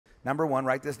Number one,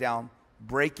 write this down,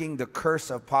 breaking the curse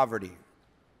of poverty.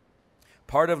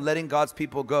 Part of letting God's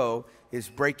people go is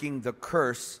breaking the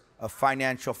curse of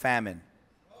financial famine.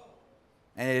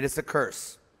 And it is a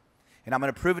curse. And I'm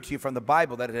going to prove it to you from the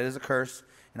Bible that it is a curse.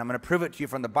 And I'm going to prove it to you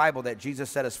from the Bible that Jesus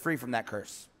set us free from that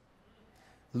curse.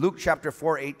 Luke chapter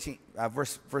 4:18,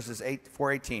 verses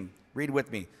 4:18. Read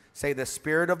with me. Say, the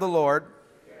Spirit of the Lord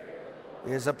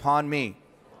is upon me.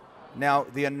 Now,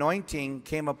 the anointing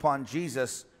came upon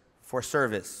Jesus for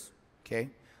service. Okay?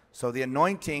 So the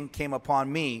anointing came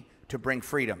upon me to bring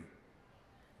freedom.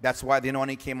 That's why the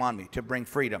anointing came on me, to bring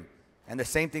freedom. And the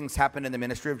same things happened in the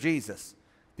ministry of Jesus.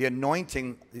 The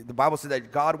anointing, the Bible said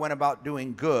that God went about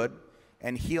doing good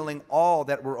and healing all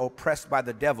that were oppressed by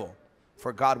the devil,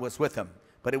 for God was with him.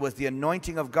 But it was the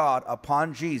anointing of God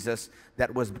upon Jesus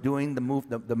that was doing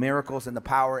the miracles and the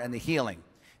power and the healing.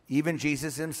 Even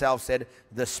Jesus himself said,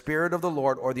 the Spirit of the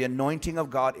Lord, or the anointing of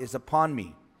God, is upon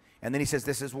me. And then he says,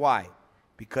 this is why.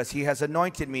 Because he has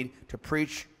anointed me to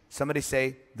preach, somebody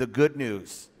say, the good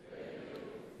news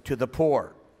to the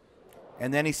poor.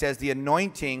 And then he says, the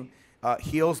anointing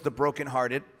heals the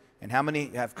brokenhearted. And how many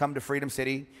have come to Freedom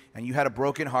City and you had a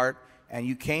broken heart and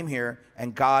you came here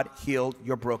and God healed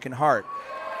your broken heart?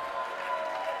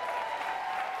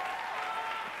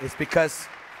 It's because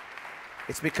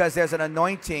there's an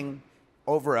anointing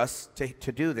over us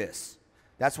to do this.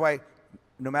 That's why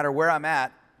no matter where I'm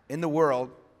at in the world,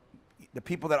 the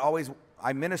people that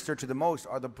I minister to the most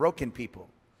are the broken people.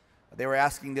 They were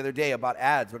asking the other day about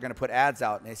ads. We're going to put ads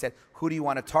out. And they said, who do you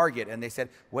want to target? And they said,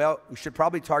 well, we should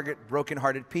probably target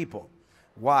brokenhearted people.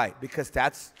 Why? Because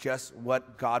that's just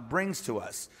what God brings to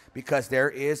us. Because there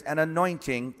is an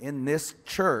anointing in this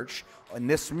church, in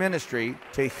this ministry,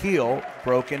 to heal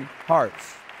broken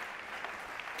hearts.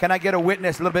 Can I get a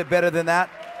witness a little bit better than that?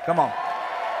 Come on.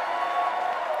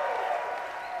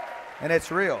 And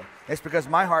it's real. It's because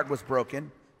my heart was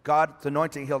broken. God's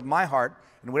anointing healed my heart.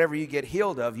 And whatever you get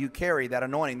healed of, you carry that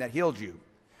anointing that healed you.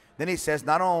 Then he says,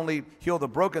 not only heal the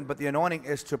broken, but the anointing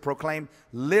is to proclaim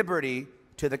liberty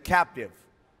to the captive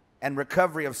and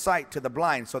recovery of sight to the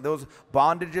blind. So those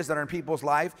bondages that are in people's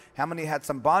life, how many had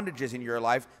some bondages in your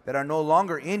life that are no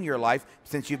longer in your life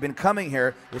since you've been coming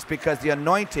here? It's because the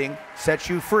anointing sets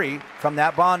you free from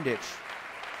that bondage.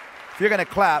 If you're going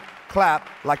to clap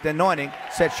like the anointing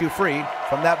sets you free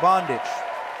from that bondage.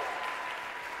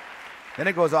 Then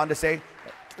it goes on to say,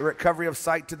 recovery of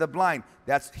sight to the blind.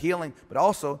 That's healing, but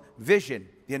also vision.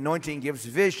 The anointing gives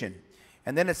vision.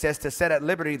 And then it says to set at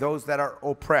liberty those that are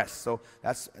oppressed. So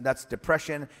that's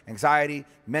depression, anxiety,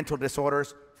 mental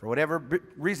disorders. For whatever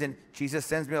reason, Jesus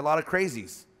sends me a lot of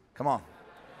crazies. Come on.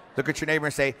 Look at your neighbor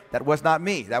and say, that was not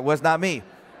me. That was not me.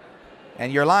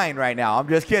 And you're lying right now. I'm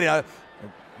just kidding.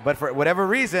 But for whatever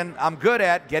reason, I'm good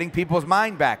at getting people's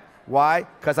mind back. Why?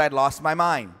 Because I'd lost my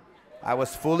mind. I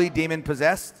was fully demon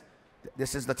possessed.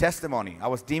 This is the testimony. I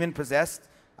was demon possessed.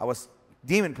 And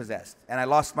I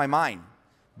lost my mind.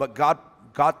 But God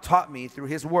taught me through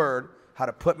his word how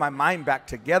to put my mind back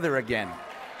together again.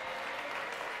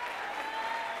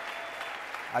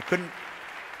 I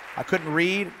couldn't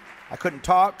read. I couldn't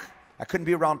talk. I couldn't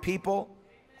be around people.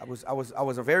 I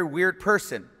was a very weird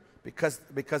person because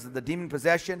of the demon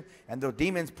possession, and the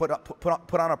demons put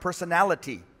on a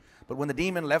personality. But when the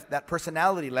demon left, that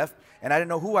personality left, and I didn't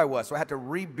know who I was. So I had to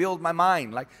rebuild my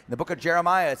mind. Like in the book of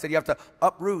Jeremiah, it said you have to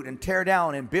uproot and tear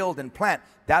down and build and plant.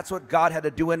 That's what God had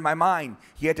to do in my mind.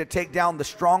 He had to take down the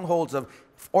strongholds of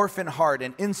orphan heart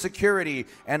and insecurity,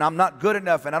 and I'm not good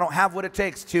enough, and I don't have what it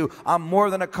takes to, I'm more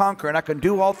than a conqueror, and I can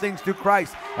do all things through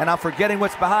Christ, and I'm forgetting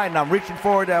what's behind, and I'm reaching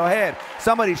forward ahead.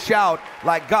 Somebody shout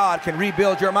like God can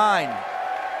rebuild your mind.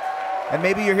 And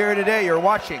maybe you're here today, you're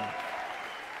watching.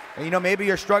 And you know, maybe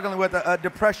you're struggling with a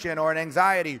depression or an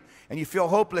anxiety, and you feel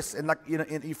hopeless, and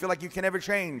you feel like you can never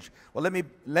change. Well,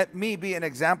 let me be an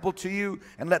example to you,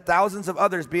 and let thousands of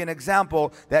others be an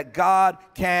example that God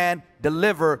can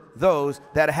deliver those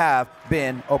that have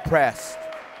been oppressed.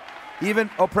 Even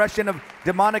oppression of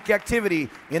demonic activity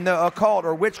in the occult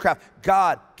or witchcraft,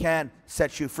 God can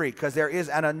set you free, because there is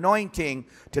an anointing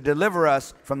to deliver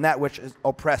us from that which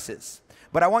oppresses.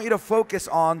 But I want you to focus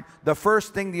on the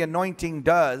first thing the anointing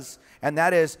does, and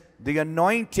that is the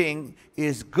anointing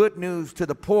is good news to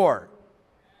the poor.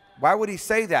 Why would he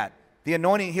say that? The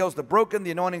anointing heals the broken,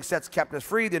 the anointing sets captives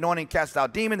free, the anointing casts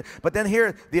out demons. But then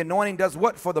here, the anointing does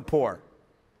what for the poor?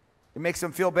 It makes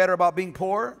them feel better about being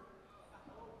poor?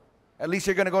 At least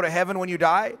you're going to go to heaven when you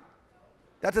die?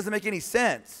 That doesn't make any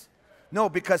sense. No,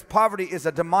 because poverty is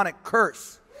a demonic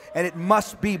curse, and it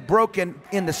must be broken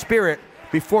in the spirit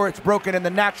before it's broken in the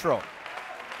natural.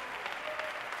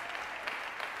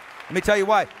 Let me tell you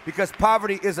why. Because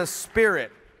poverty is a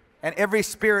spirit, and every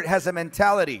spirit has a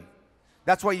mentality.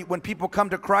 That's why when people come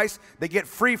to Christ, they get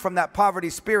free from that poverty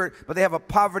spirit, but they have a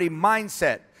poverty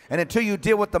mindset. And until you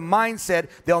deal with the mindset,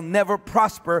 they'll never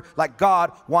prosper like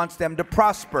God wants them to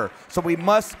prosper. So we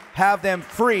must have them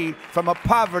free from a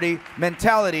poverty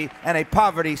mentality and a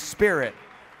poverty spirit.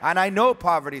 And I know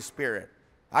poverty spirit.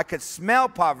 I could smell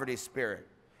poverty spirit.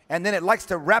 And then it likes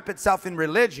to wrap itself in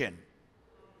religion.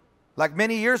 Like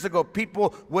many years ago,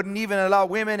 people wouldn't even allow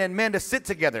women and men to sit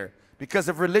together because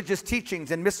of religious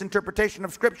teachings and misinterpretation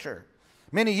of Scripture.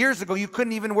 Many years ago, you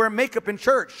couldn't even wear makeup in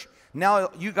church.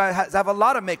 Now you guys have a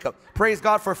lot of makeup. Praise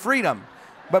God for freedom.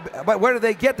 But where do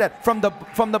they get that? From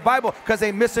the Bible, because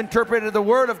they misinterpreted the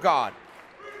Word of God.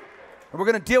 And we're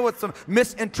going to deal with some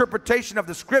misinterpretation of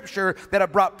the Scripture that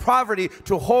have brought poverty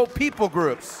to whole people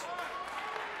groups.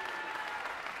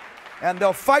 And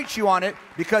they'll fight you on it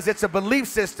because it's a belief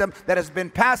system that has been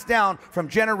passed down from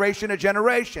generation to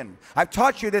generation. I've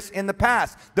taught you this in the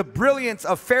past. The brilliance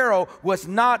of Pharaoh was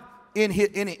not in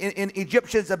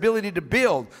Egyptians' ability to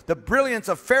build. The brilliance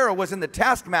of Pharaoh was in the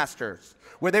taskmasters,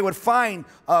 where they would find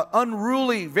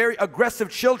unruly, very aggressive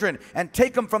children and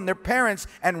take them from their parents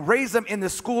and raise them in the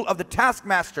school of the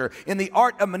taskmaster, in the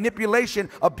art of manipulation,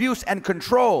 abuse, and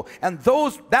control. And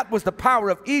that was the power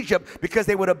of Egypt, because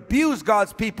they would abuse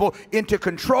God's people into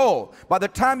control. By the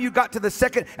time you got to the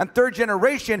second and third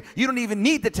generation, you don't even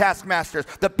need the taskmasters.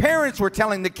 The parents were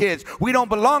telling the kids, we don't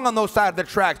belong on those sides of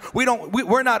the tracks.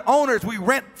 We're not owners. We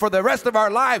rent for the rest of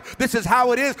our life. This is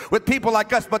how it is with people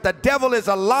like us. But the devil is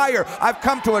a liar. I've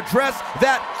come to address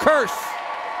that curse.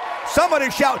 Somebody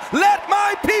shout, let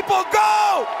my people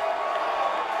go.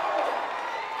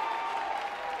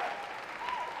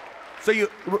 So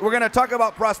we're going to talk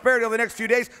about prosperity over the next few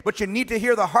days, but you need to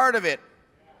hear the heart of it.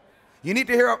 You need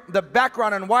to hear the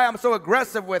background and why I'm so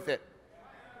aggressive with it.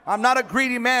 I'm not a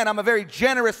greedy man. I'm a very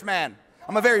generous man.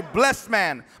 I'm a very blessed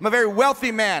man. I'm a very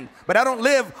wealthy man. But I don't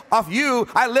live off you.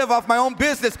 I live off my own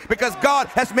business because God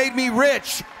has made me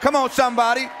rich. Come on,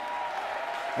 somebody.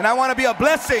 And I want to be a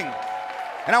blessing.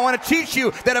 And I want to teach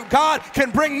you that if God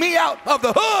can bring me out of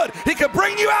the hood, He can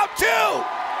bring you out too.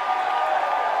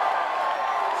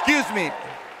 Excuse me.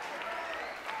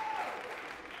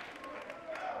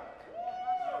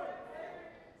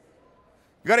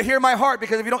 You got to hear my heart,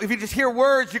 because if you just hear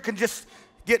words, you can just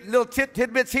get little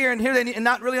tidbits here and here and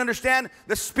not really understand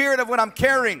the spirit of what I'm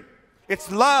carrying. It's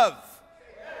love.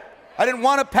 I didn't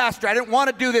want to pastor. I didn't want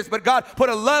to do this, but God put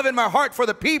a love in my heart for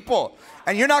the people.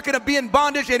 And you're not going to be in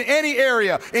bondage in any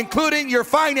area, including your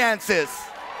finances.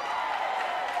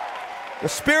 The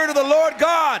Spirit of the Lord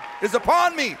God is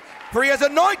upon me, for He has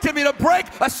anointed me to break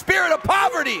a spirit of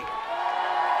poverty.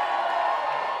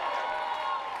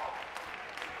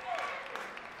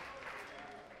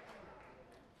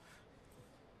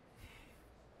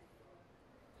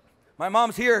 My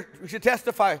mom's here. We should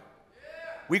testify.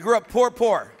 We grew up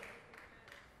poor.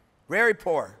 Very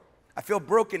poor. I feel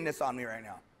brokenness on me right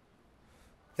now.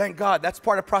 Thank God. That's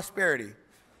part of prosperity.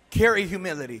 Carry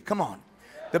humility. Come on.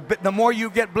 The more you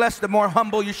get blessed, the more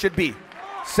humble you should be.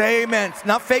 Say amen. It's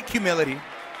not fake humility.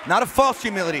 Not a false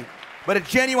humility. But a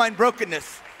genuine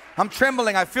brokenness. I'm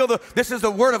trembling. I feel this is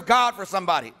the word of God for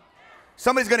somebody.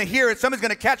 Somebody's going to hear it. Somebody's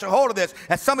going to catch a hold of this.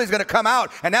 And somebody's going to come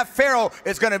out. And that Pharaoh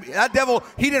is going to, that devil,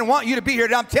 he didn't want you to be here.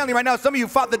 I'm telling you right now, some of you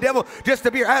fought the devil just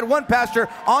to be here. I had one pastor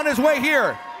on his way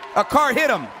here. A car hit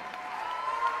him.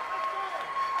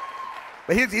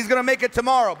 But he's going to make it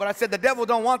tomorrow. But I said, the devil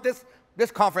don't want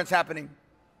this conference happening.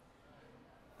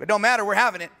 But don't matter, we're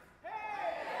having it.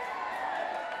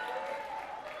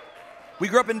 We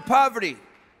grew up in poverty.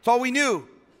 That's all we knew.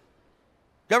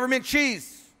 Government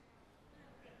cheese.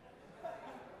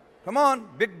 Come on,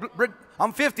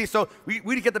 I'm 50, so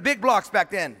we'd get the big blocks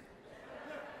back then.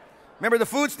 Remember the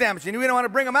food stamps? You knew we didn't want to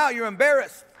bring them out. You're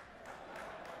embarrassed.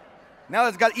 Now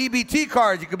it's got EBT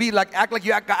cards. You could be like, act like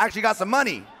you actually got some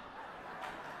money.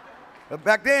 But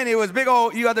back then it was big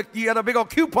old. You had the big old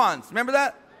coupons. Remember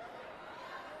that?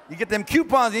 You get them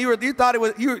coupons, and you thought it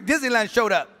was Disneyland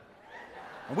showed up.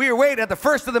 And we were waiting at the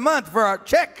first of the month for our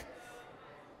check.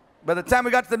 By the time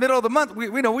we got to the middle of the month, we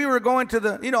were going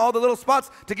to all the little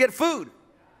spots to get food.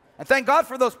 And thank God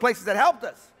for those places that helped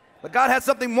us. But God had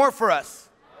something more for us.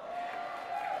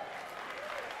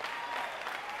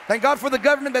 Thank God for the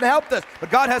government that helped us.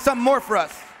 But God has something more for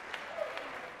us.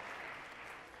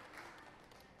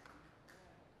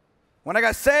 When I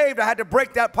got saved, I had to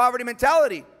break that poverty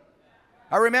mentality.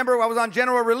 I remember I was on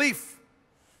general relief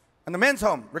in the men's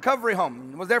home, recovery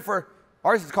home. I was there for,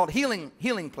 ours is called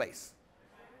healing place.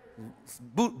 It's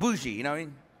bougie, you know what I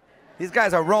mean? These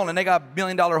guys are rolling. They got $1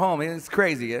 million home. It's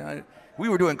crazy. You know? We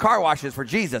were doing car washes for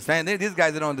Jesus, man. These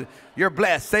guys that don't. You're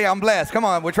blessed. Say I'm blessed. Come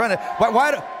on, we're trying to.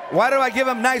 Why do I give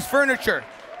them nice furniture?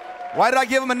 Why did I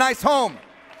give them a nice home?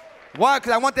 Why?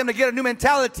 Because I want them to get a new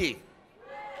mentality.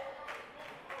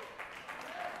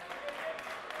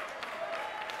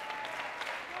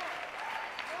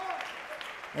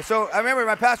 And so I remember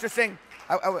my pastor saying,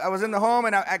 I was in the home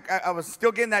and I was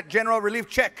still getting that general relief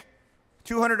check,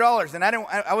 $200, and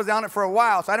I was on it for a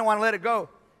while, so I didn't want to let it go.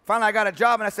 Finally, I got a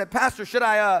job, and I said, Pastor, should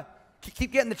I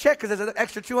keep getting the check because there's an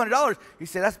extra $200? He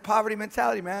said, that's poverty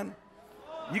mentality, man.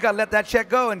 You got to let that check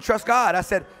go and trust God. I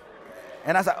said,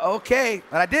 okay,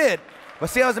 and I did. But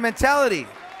see, that was a mentality.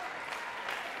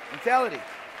 Mentality.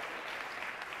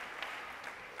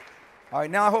 All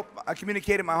right, now I hope I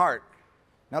communicated my heart.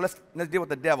 Now let's deal with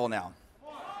the devil now.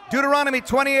 Deuteronomy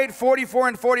 28, 44,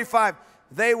 and 45.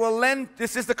 They will lend,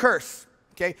 this is the curse,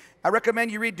 okay? I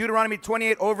recommend you read Deuteronomy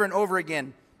 28 over and over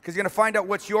again because you're going to find out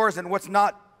what's yours and what's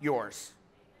not yours.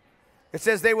 It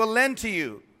says, they will lend to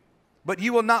you, but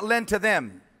you will not lend to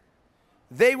them.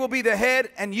 They will be the head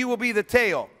and you will be the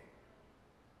tail.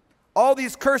 All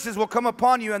these curses will come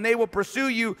upon you and they will pursue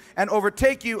you and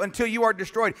overtake you until you are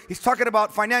destroyed. He's talking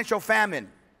about financial famine.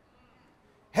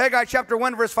 Haggai chapter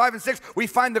 1 verse 5 and 6, we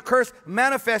find the curse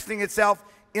manifesting itself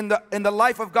in the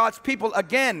life of God's people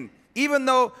again. Even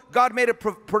though God made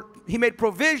He made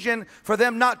provision for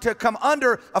them not to come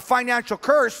under a financial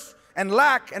curse and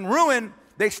lack and ruin,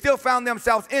 they still found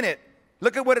themselves in it.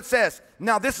 Look at what it says.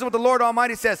 Now this is what the Lord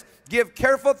Almighty says. Give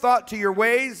careful thought to your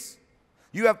ways.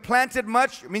 You have planted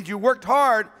much. It means you worked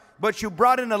hard, but you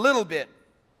brought in a little bit.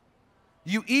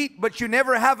 You eat, but you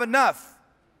never have enough.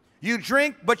 You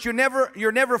drink, but you're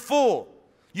never full.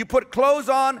 You put clothes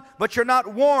on, but you're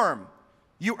not warm.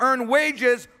 You earn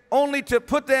wages only to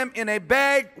put them in a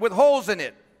bag with holes in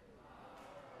it.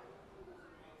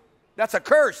 That's a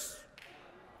curse.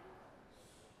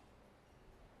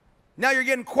 Now you're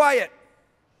getting quiet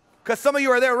because some of you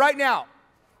are there right now.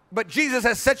 But Jesus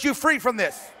has set you free from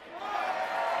this.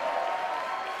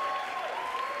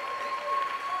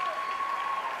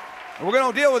 And we're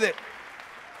going to deal with it.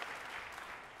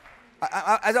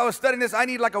 As I was studying this, I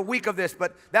need like a week of this,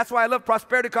 but that's why I love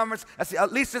Prosperity Conference.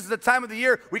 At least this is the time of the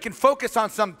year we can focus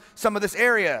on some of these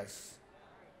areas.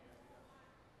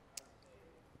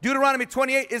 Deuteronomy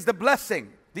 28 is the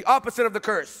blessing, the opposite of the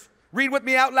curse. Read with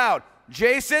me out loud.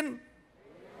 Jason,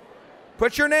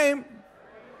 put your name.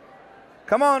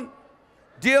 Come on.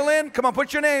 Dylan, come on,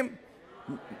 put your name.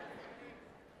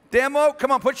 Demo,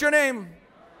 come on, put your name.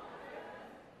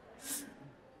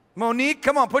 Monique,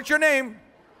 come on, put your name.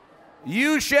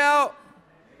 You shall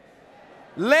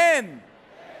lend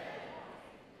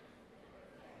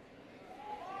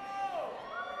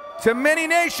to many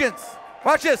nations.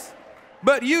 Watch this.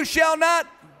 But you shall not.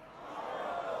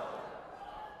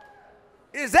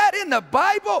 Is that in the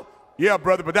Bible? Yeah,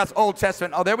 brother, but that's Old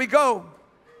Testament. Oh, there we go.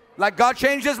 Like God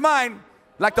changed his mind.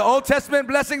 Like the Old Testament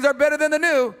blessings are better than the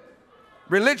new.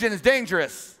 Religion is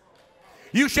dangerous.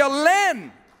 You shall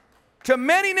lend to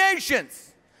many nations.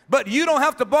 But you don't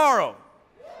have to borrow.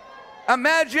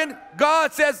 Imagine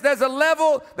God says there's a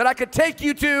level that I could take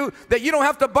you to that you don't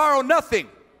have to borrow nothing.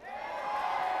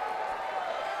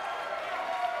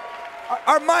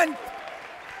 Our mind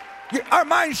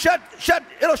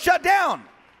it'll shut down.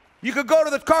 You could go to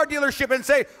the car dealership and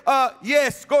say,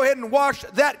 yes, go ahead and wash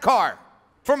that car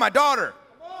for my daughter.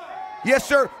 Yes,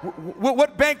 sir.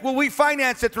 What bank will we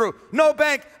finance it through? No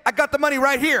bank. I got the money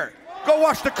right here. Go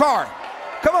wash the car.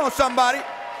 Come on, somebody.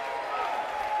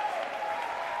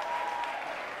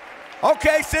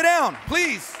 Okay, sit down,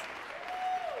 please.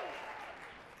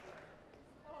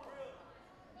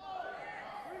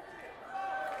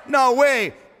 No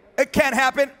way. It can't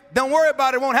happen. Don't worry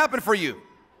about it. It won't happen for you.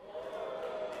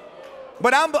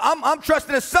 But I'm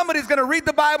trusting that somebody's going to read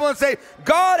the Bible and say,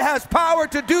 God has power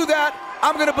to do that.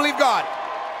 I'm going to believe God.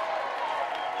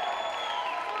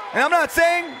 And I'm not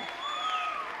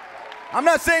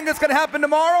saying it's going to happen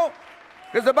tomorrow.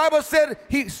 Because the Bible said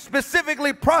he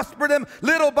specifically prospered them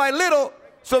little by little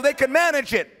so they can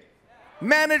manage it.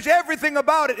 Manage everything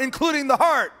about it, including the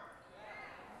heart.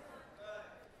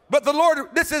 But the Lord,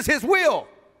 this is his will.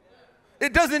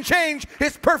 It doesn't change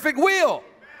his perfect will.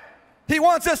 He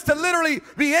wants us to literally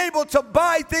be able to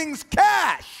buy things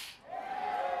cash.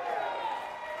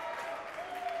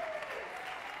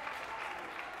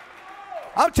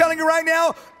 I'm telling you right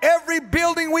now, every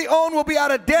building we own will be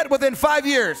out of debt within 5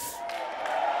 years.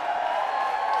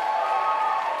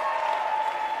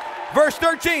 Verse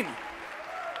 13.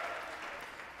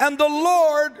 And the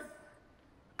Lord,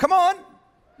 come on,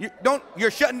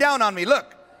 you're shutting down on me,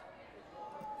 look.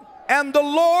 And the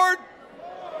Lord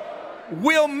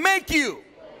will make you.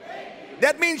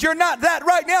 That means you're not that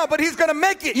right now, but he's going to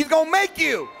make it. He's going to make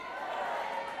you.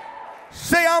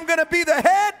 Say, I'm going to be the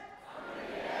head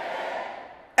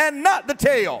and not the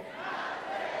tail.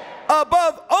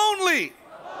 Above only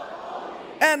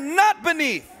and not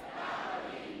beneath.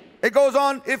 It goes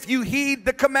on, if you heed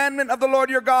the commandment of the Lord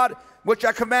your God, which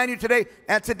I command you today.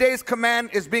 And today's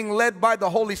command is being led by the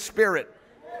Holy Spirit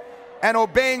and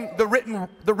obeying the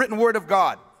written word of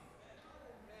God.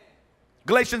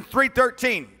 Galatians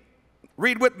 3:13.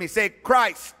 Read with me. Say,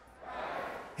 Christ.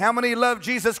 How many love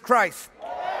Jesus Christ?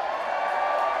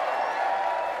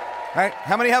 Right?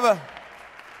 How many have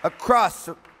a cross?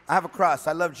 I have a cross.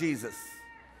 I love Jesus.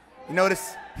 You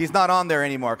notice he's not on there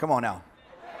anymore. Come on now.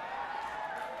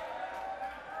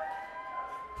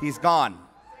 He's gone.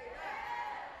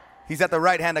 He's at the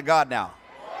right hand of God now.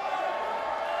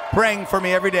 Praying for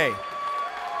me every day.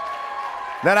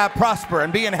 That I prosper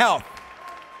and be in health.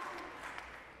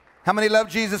 How many love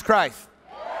Jesus Christ?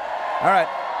 All right.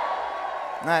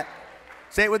 All right.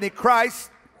 Say it with me.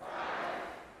 Christ.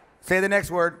 Say the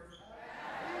next word.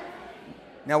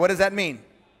 Now, what does that mean?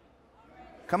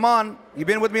 Come on. You've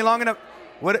been with me long enough.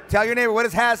 Tell your neighbor, what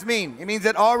does has mean? It means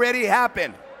it already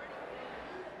happened.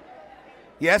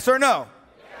 Yes or no?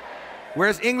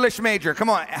 Where's English major? Come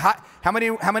on. How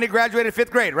many graduated 5th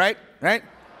grade, right? Right?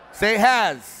 Say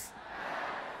has.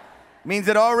 Means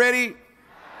it already.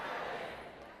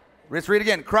 Let's read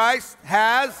again. Christ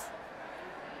has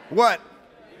what?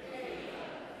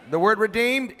 The word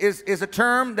redeemed is a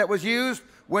term that was used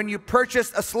when you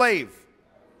purchased a slave.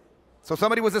 So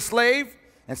somebody was a slave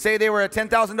and say they were a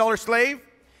 $10,000 slave,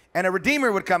 and a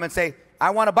redeemer would come and say,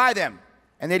 I want to buy them.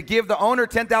 And they'd give the owner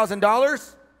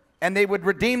 $10,000 and they would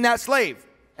redeem that slave.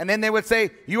 And then they would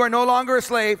say, you are no longer a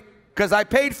slave because I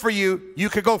paid for you. You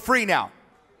could go free now.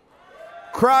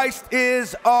 Christ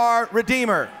is our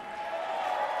Redeemer.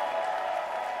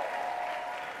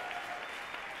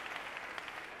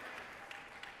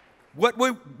 What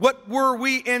were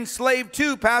we enslaved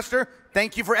to, Pastor?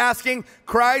 Thank you for asking.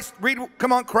 Christ, read,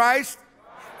 come on, Christ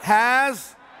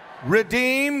has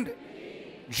redeemed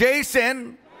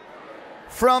Jason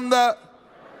from the...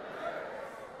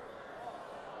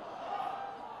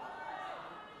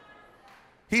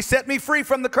 He set me free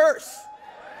from the curse.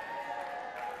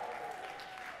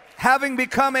 Having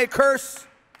become a curse,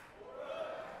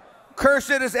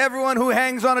 cursed is everyone who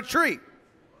hangs on a tree.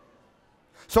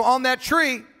 So on that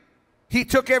tree, he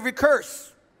took every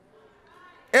curse,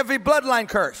 every bloodline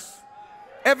curse,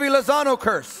 every Lozano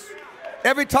curse,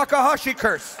 every Takahashi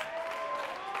curse,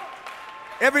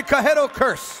 every Kaheto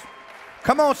curse.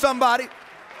 Come on, somebody.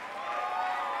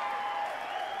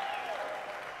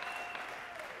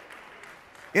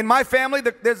 In my family,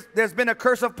 there's been a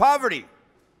curse of poverty.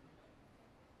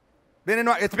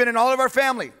 It's been in all of our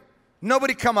family.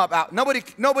 Nobody come up out. Nobody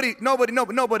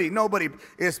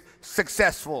is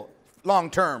successful long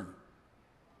term.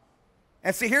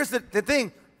 And see, here's the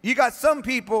thing. You got some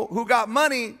people who got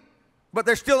money, but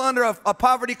they're still under a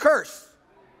poverty curse.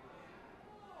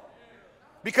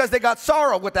 Because they got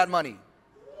sorrow with that money.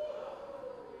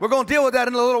 We're going to deal with that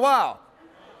in a little while.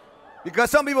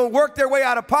 Because some people work their way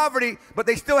out of poverty, but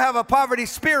they still have a poverty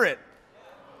spirit.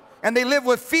 And they live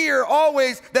with fear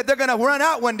always that they're going to run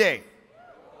out one day.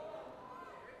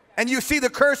 And you see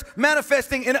the curse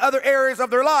manifesting in other areas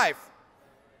of their life.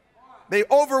 They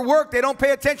overwork. They don't pay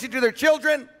attention to their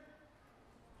children.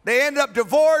 They end up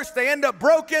divorced. They end up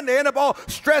broken. They end up all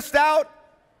stressed out.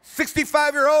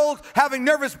 65-year-olds having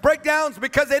nervous breakdowns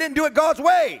because they didn't do it God's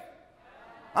way.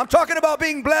 I'm talking about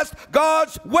being blessed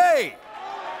God's way.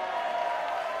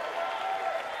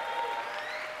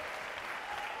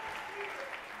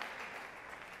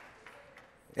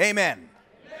 Amen.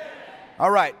 All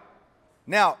right.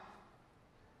 Now,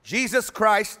 Jesus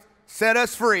Christ set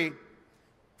us free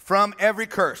from every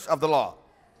curse of the law,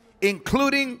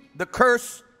 including the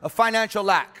curse of financial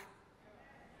lack.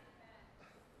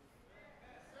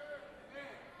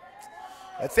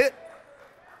 That's it.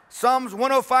 Psalms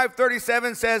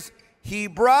 105:37 says, he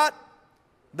brought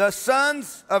the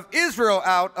sons of Israel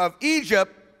out of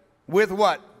Egypt with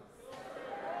what?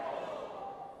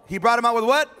 He brought them out with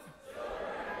what?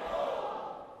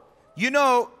 You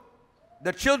know,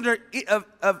 the children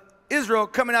of Israel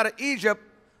coming out of Egypt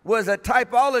was a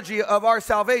typology of our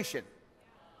salvation.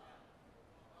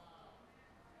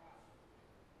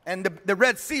 And the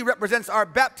Red Sea represents our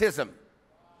baptism.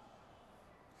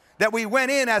 That we went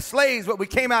in as slaves, but we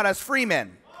came out as free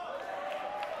men.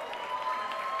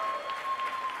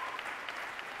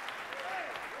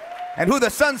 And who the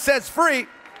Son sets free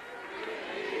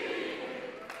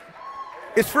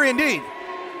is free indeed.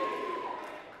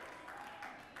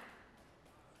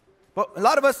 a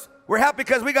lot of us, we're happy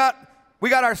because we got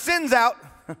our sins out.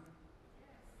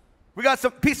 We got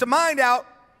some peace of mind out.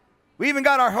 We even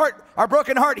got our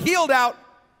broken heart healed out,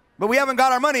 but we haven't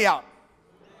got our money out.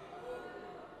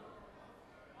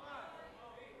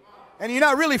 And you're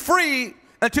not really free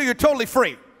until you're totally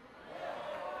free,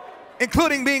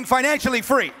 including being financially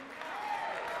free.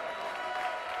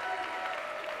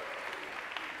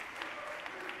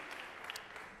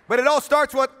 But it all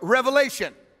starts with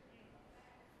revelation.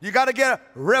 You got to get a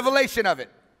revelation of it.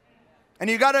 And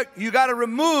you got to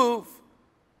remove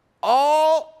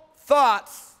all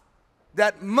thoughts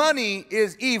that money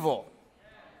is evil.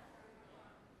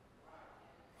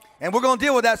 And we're going to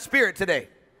deal with that spirit today.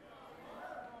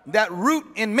 That root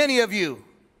in many of you.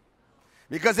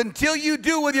 Because until you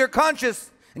do with your conscience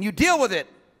and you deal with it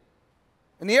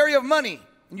in the area of money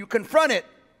and you confront it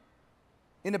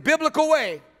in a biblical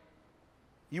way,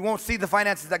 you won't see the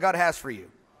finances that God has for you.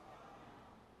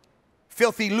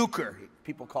 Filthy lucre,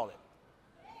 people call it.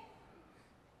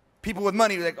 People with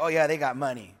money are like, oh yeah, they got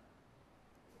money.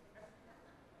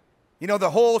 You know, the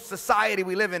whole society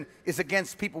we live in is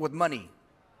against people with money.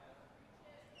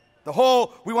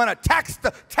 We want to tax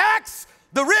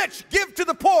the rich, give to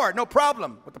the poor, no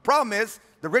problem. But the problem is,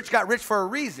 the rich got rich for a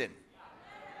reason.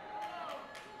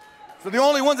 So the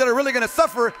only ones that are really going to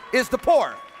suffer is the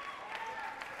poor.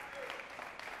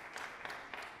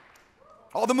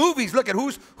 All the movies, look at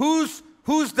who's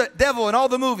the devil in all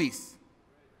the movies.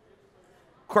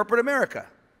 Corporate America,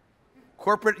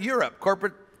 corporate Europe,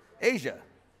 corporate Asia,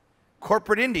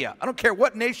 corporate India. I don't care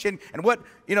what nation and what,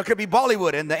 it could be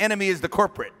Bollywood and the enemy is the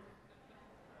corporate.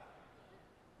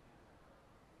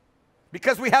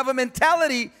 Because we have a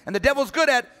mentality, and the devil's good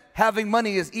at having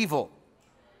money is evil.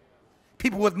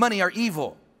 People with money are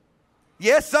evil.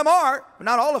 Yes, some are, but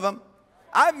not all of them.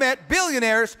 I've met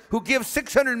billionaires who give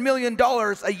 $600 million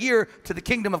a year to the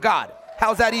kingdom of God.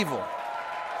 How's that evil?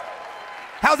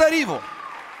 How's that evil?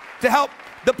 To help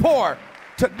the poor,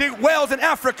 to dig wells in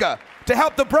Africa, to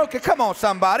help the broken. Come on,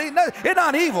 somebody. No, it's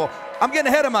not evil. I'm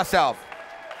getting ahead of myself.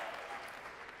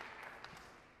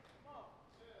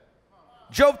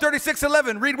 Job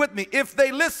 36:11, read with me. If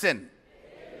they listen,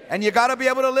 and you got to be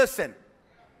able to listen.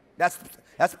 That's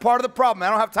part of the problem. I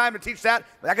don't have time to teach that,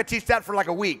 but I could teach that for like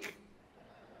a week.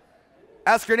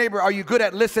 Ask your neighbor, are you good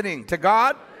at listening to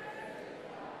God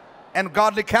and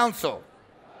godly counsel?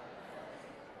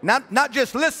 Not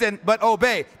just listen, but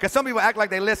obey. Because some people act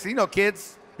like they listen. You know,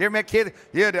 kids. You ever met kids?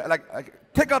 Yeah,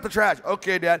 like, take out the trash.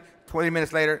 Okay, Dad. 20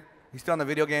 minutes later, he's still on the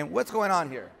video game. What's going on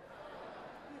here?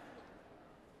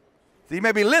 So you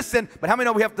maybe listen, but how many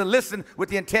know we have to listen with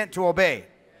the intent to obey?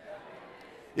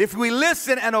 If we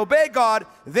listen and obey God,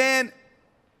 then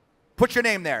put your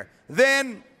name there.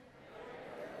 Then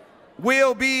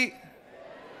we'll be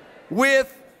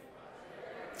with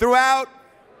throughout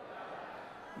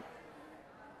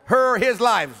her or his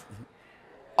lives.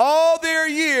 All their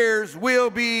years will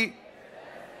be.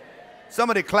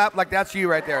 Somebody clap like that's you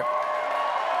right there.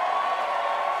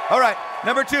 All right,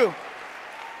 number 2.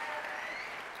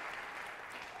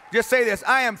 Just say this.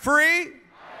 I am free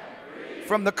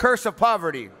from the curse of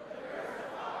poverty.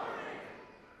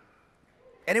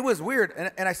 And it was weird.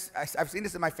 And I've seen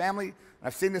this in my family.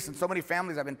 I've seen this in so many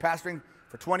families. I've been pastoring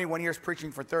for 21 years,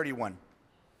 preaching for 31.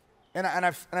 And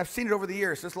I've seen it over the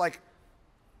years. It's like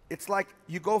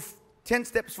you go 10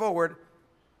 steps forward.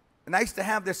 And I used to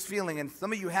have this feeling, and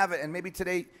some of you have it, and maybe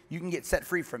today you can get set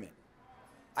free from it.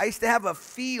 I used to have a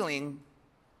feeling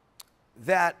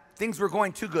that things were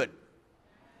going too good.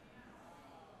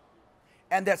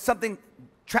 And that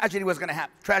tragedy was going to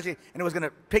happen. Tragedy, and it was going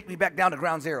to take me back down to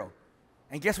ground zero.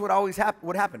 And guess what always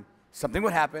would happen? Something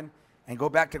would happen and go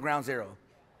back to ground zero.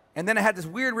 And then I had this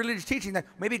weird religious teaching that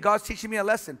maybe God's teaching me a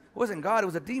lesson. It wasn't God, it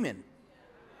was a demon.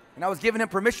 And I was giving him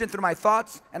permission through my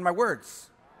thoughts and my words.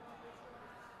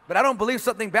 But I don't believe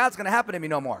something bad's going to happen to me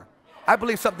no more. I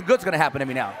believe something good's going to happen to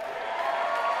me now.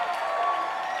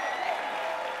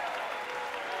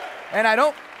 And I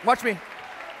don't, watch me.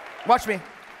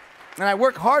 And I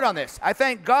work hard on this. I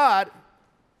thank God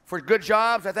for good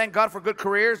jobs. I thank God for good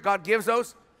careers. God gives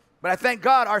those. But I thank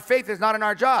God our faith is not in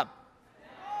our job.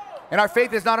 And our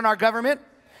faith is not in our government.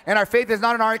 And our faith is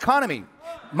not in our economy.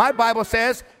 My Bible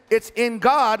says it's in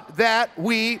God that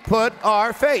we put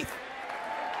our faith.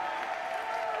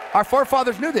 Our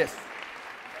forefathers knew this.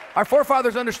 Our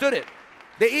forefathers understood it.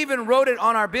 They even wrote it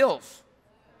on our bills.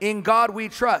 In God we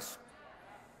trust.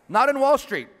 Not in Wall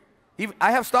Street.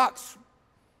 I have stocks.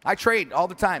 I trade all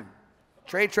the time.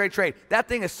 Trade. That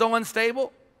thing is so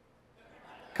unstable.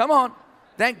 Come on.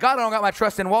 Thank God I don't got my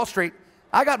trust in Wall Street.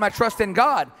 I got my trust in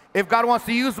God. If God wants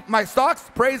to use my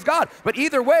stocks, praise God. But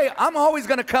either way, I'm always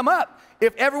going to come up.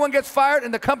 If everyone gets fired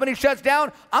and the company shuts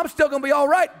down, I'm still going to be all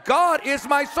right. God is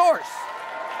my source.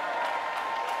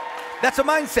 That's a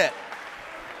mindset.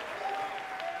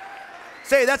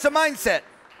 Say, that's a mindset.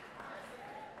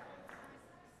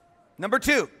 Number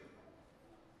 2.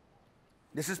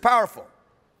 This is powerful.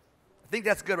 I think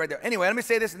that's good right there. Anyway, let me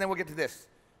say this and then we'll get to this.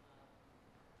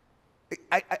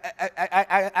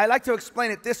 I like to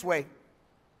explain it this way.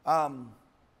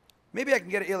 Maybe I can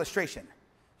get an illustration.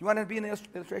 You want to be an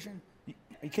illustration?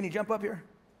 Can you jump up here?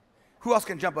 Who else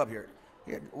can jump up here?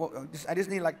 Yeah, well, I just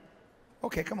need like,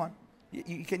 okay, come on.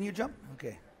 Can you jump?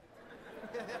 Okay.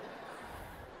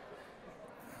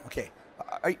 Okay.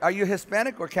 Are you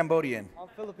Hispanic or Cambodian? I'm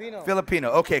Filipino. Filipino.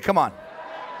 Okay, come on.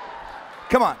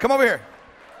 Come on, come over here.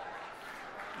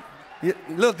 You're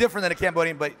a little different than a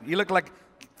Cambodian, but you look like,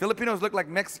 Filipinos look like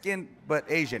Mexican, but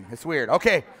Asian. It's weird.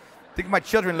 Okay. I think my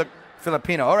children look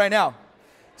Filipino. All right, now.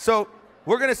 So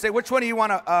we're going to say, which one do you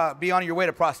want to be on your way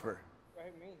to prosper?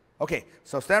 Right, me. Okay,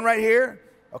 so stand right here,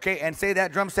 okay, and say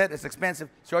that drum set is expensive.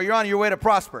 So you're on your way to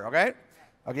prosper, okay?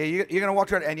 Okay, you're going to walk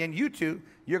toward, and then you two,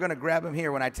 you're going to grab him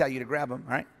here when I tell you to grab him,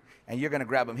 all right? And you're going to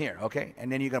grab him here, okay?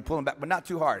 And then you're going to pull him back, but not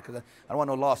too hard, because I don't want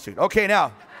no lawsuit. Okay,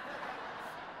 now.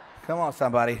 Come on,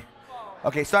 somebody.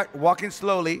 Okay, start walking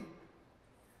slowly.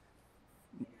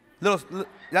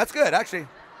 That's good, actually.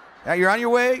 Now you're on your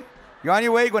way. You're on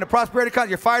your way. Going to prosperity comes.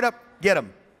 You're fired up. Get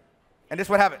him. And this is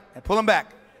what happened. And pull him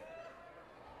back.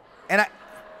 And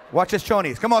watch his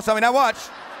chonies. Come on, somebody. Now watch.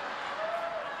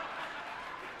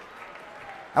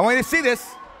 I want you to see this,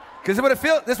 because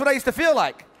this is what I used to feel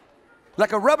like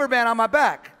a rubber band on my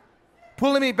back,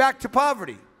 pulling me back to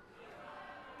poverty.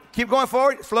 Keep going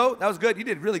forward. Slow. That was good. You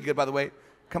did really good, by the way.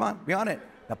 Come on. Be on it.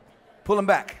 Now pull him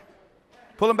back.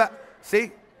 Pull him back.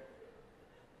 See?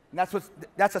 And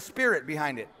that's a spirit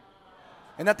behind it.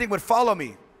 And that thing would follow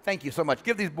me. Thank you so much.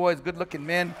 Give these boys good-looking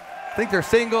men. Think they're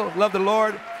single, love the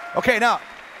Lord. Okay, now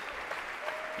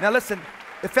listen.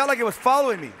 It felt like it was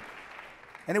following me.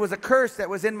 And it was a curse that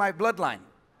was in my bloodline.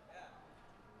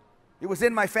 It was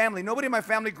in my family. Nobody in my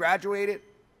family graduated.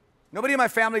 Nobody in my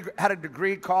family had a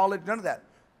degree, college, none of that.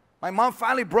 My mom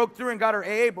finally broke through and got her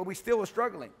AA, but we still were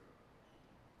struggling.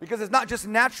 Because it's not just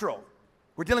natural.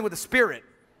 We're dealing with the spirit.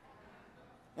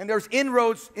 And there's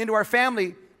inroads into our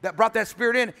family that brought that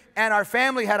spirit in, and our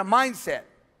family had a mindset,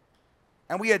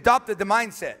 and we adopted the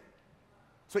mindset.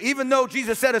 So even though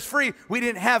Jesus set us free, we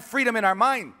didn't have freedom in our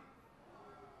mind.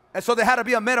 And so there had to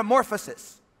be a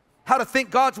metamorphosis. How to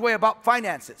think God's way about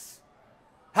finances.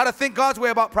 How to think God's way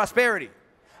about prosperity.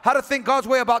 How to think God's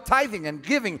way about tithing and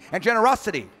giving and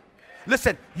generosity.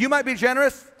 Listen, you might be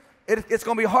generous. It's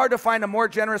going to be hard to find a more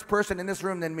generous person in this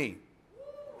room than me.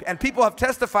 And people have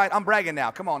testified. I'm bragging now.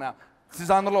 Come on now. This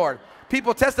is on the Lord.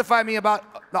 People testify me about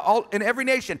in every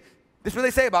nation. This is what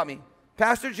they say about me.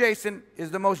 Pastor Jason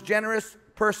is the most generous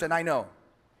person I know.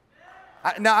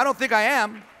 Now, I don't think I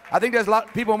am. I think there's a lot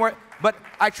of people more, but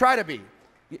I try to be.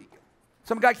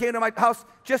 Some guy came to my house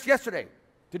just yesterday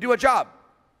to do a job.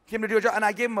 Came to do a job, and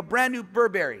I gave him a brand new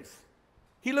Burberry's.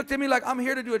 He looked at me like, I'm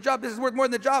here to do a job. This is worth more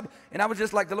than the job. And I was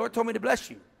just like, the Lord told me to bless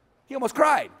you. He almost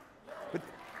cried. But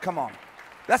come on.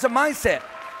 That's a mindset.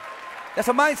 That's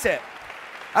a mindset.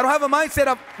 I don't have a mindset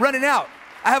of running out.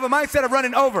 I have a mindset of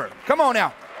running over. Come on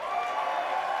now.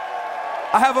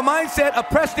 I have a mindset of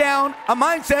pressed down, a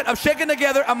mindset of shaking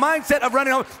together, a mindset of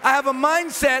running over. I have a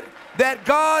mindset that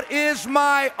God is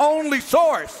my only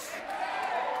source.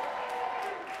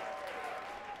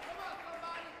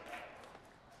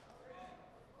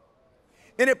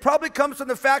 And it probably comes from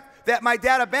the fact that my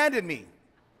dad abandoned me.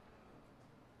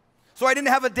 So I didn't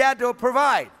have a dad to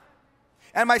provide.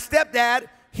 And my stepdad,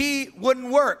 he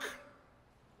wouldn't work.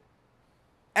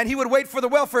 And he would wait for the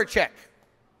welfare check.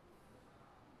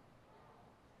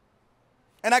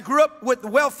 And I grew up with the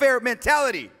welfare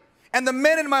mentality. And the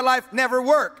men in my life never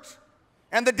worked.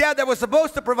 And the dad that was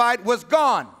supposed to provide was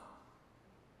gone.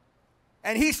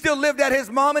 And he still lived at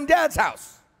his mom and dad's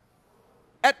house.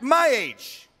 At my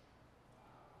age.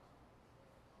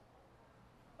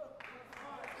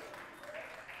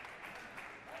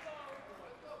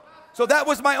 So that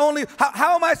was my only,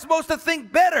 how am I supposed to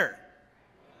think better?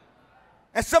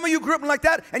 And some of you grew up like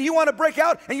that, and you want to break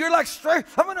out, and you're like, straight,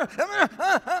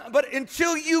 but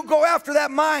until you go after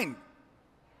that mind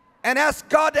and ask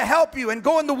God to help you and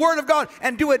go in the Word of God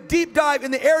and do a deep dive in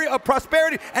the area of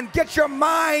prosperity and get your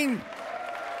mind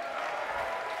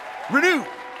renewed,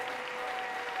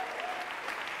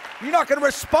 you're not going to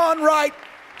respond right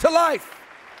to life.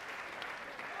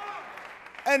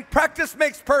 And practice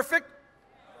makes perfect.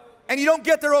 And you don't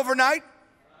get there overnight.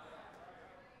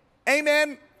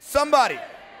 Amen. Somebody.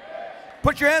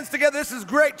 Put your hands together. This is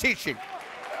great teaching.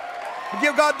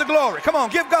 Give God the glory. Come on,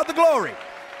 give God the glory.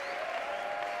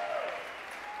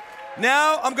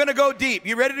 Now I'm going to go deep.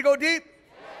 You ready to go deep?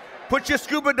 Put your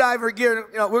scuba diver gear.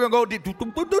 You know, we're going to go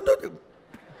deep.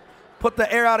 Put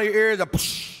the air out of your ears.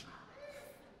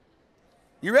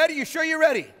 You ready? You sure you're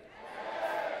ready?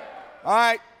 All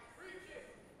right.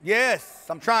 Yes,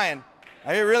 I'm trying.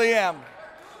 I really am.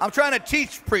 I'm trying to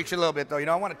preach a little bit, though. You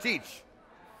know, I want to teach.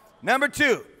 Number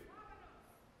 2.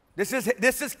 This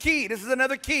is key. This is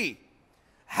another key.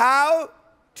 How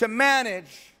to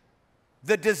manage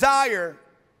the desire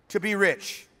to be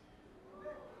rich.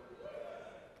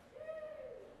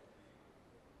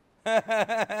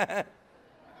 Because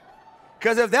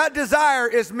if that desire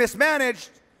is mismanaged,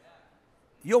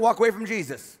 you'll walk away from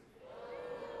Jesus.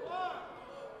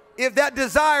 If that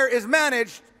desire is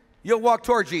managed, you'll walk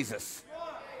toward Jesus.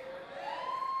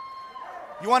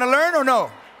 You want to learn or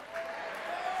no?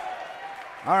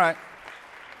 All right.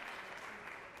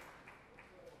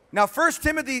 Now, 1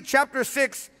 Timothy chapter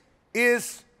 6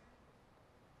 is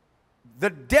the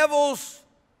devil's,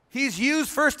 he's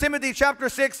used 1 Timothy chapter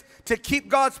 6 to keep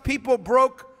God's people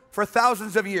broke for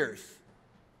thousands of years.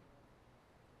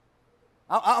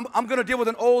 I'm going to deal with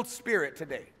an old spirit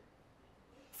today.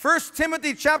 1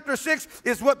 Timothy chapter 6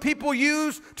 is what people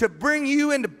use to bring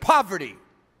you into poverty.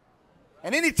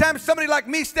 And anytime somebody like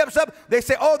me steps up, they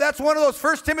say, oh, that's one of those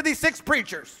 1 Timothy 6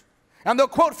 preachers. And they'll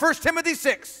quote 1 Timothy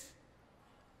 6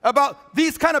 about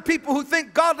these kind of people who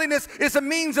think godliness is a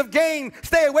means of gain.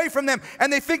 Stay away from them.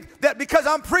 And they think that because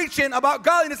I'm preaching about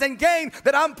godliness and gain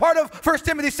that I'm part of 1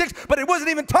 Timothy 6, but it wasn't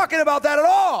even talking about that at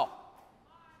all.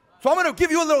 So I'm going to give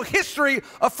you a little history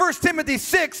of 1 Timothy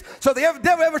 6. So the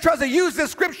devil ever tries to use this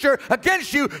scripture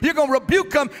against you, you're going to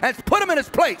rebuke him and put him in his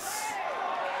place.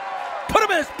 Put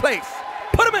him in his place.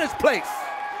 Put him in his place.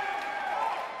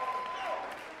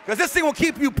 Because this thing will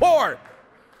keep you poor.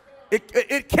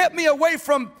 It kept me away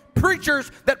from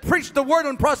preachers that preached the word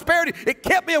on prosperity. It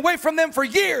kept me away from them for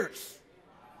years.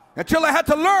 Until I had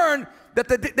to learn that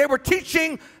they were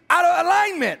teaching out of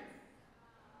alignment.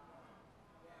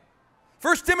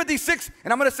 1 Timothy 6,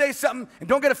 and I'm going to say something, and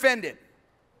don't get offended.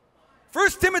 1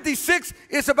 Timothy 6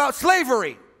 is about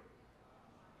slavery.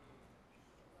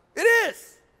 It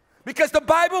is. Because the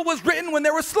Bible was written when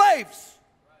there were slaves.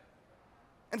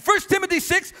 And 1 Timothy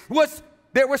 6 was,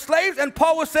 there were slaves, and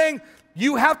Paul was saying,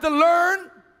 you have to learn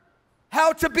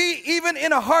how to be, even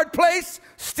in a hard place,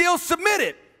 still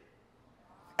submitted.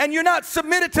 And you're not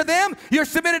submitted to them, you're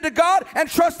submitted to God, and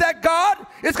trust that God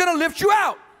is going to lift you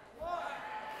out.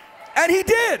 And he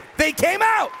did. They came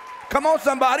out. Come on,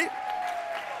 somebody.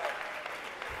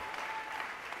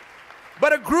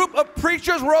 But a group of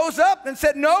preachers rose up and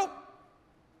said, no,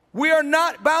 we are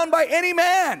not bound by any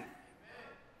man.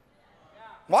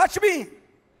 Watch me.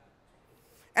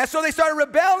 And so they started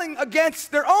rebelling against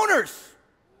their owners.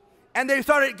 And they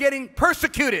started getting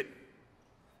persecuted.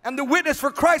 And the witness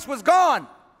for Christ was gone.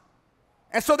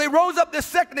 And so they rose up this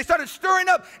sect and they started stirring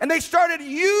up and they started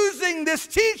using this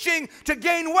teaching to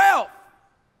gain wealth.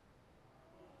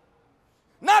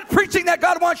 Not preaching that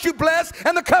God wants you blessed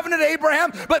and the covenant of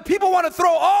Abraham, but people want to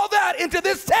throw all that into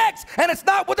this text and it's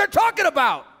not what they're talking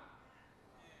about.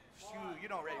 You're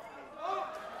not ready for me.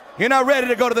 You're not ready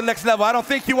to go to the next level. I don't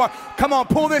think you are. Come on,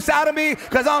 pull this out of me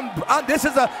because this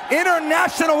is an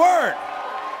international word.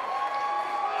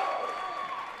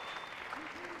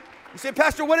 You say,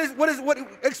 Pastor, what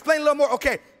explain a little more.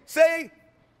 Okay, say,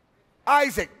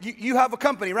 Isaac, you have a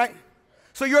company, right?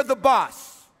 So you're the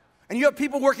boss, and you have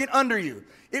people working under you.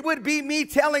 It would be me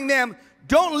telling them,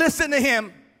 don't listen to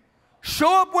him.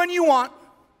 Show up when you want.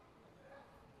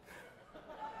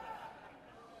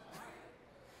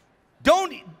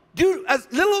 Don't do as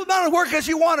little amount of work as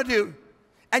you want to do,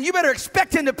 and you better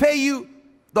expect him to pay you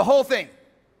the whole thing.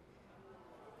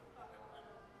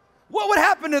 What would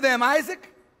happen to them, Isaac?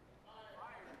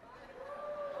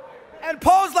 And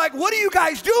Paul's like, what are you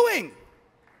guys doing?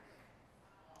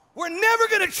 We're never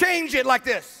going to change it like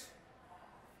this.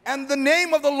 And the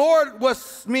name of the Lord was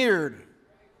smeared.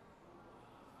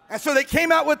 And so they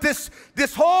came out with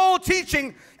this whole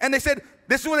teaching, and they said,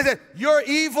 this is what they said, you're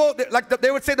evil. Like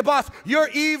they would say to the boss, you're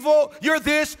evil, you're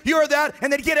this, you're that.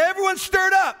 And they'd get everyone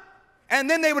stirred up. And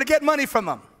then they would get money from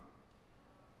them.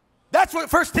 That's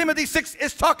what 1 Timothy 6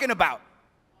 is talking about.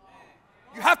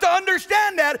 You have to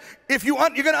understand that if you're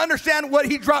going to understand what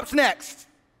he drops next.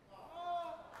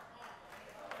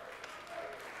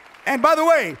 And by the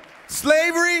way,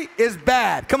 slavery is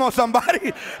bad. Come on,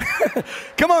 somebody.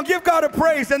 Come on, give God a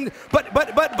praise. But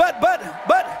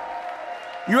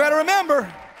you got to remember,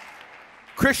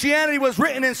 Christianity was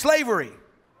written in slavery.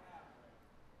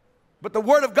 But the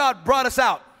Word of God brought us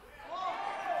out.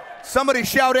 Somebody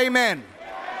shout amen.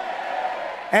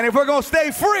 And if we're going to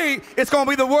stay free, it's going to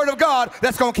be the word of God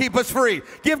that's going to keep us free.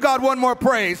 Give God one more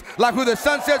praise. Like who the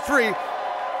Son sets free.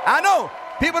 I know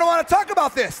people don't want to talk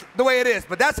about this the way it is,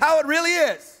 but that's how it really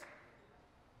is.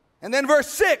 And then verse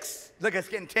 6. Look, it's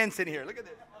getting tense in here. Look at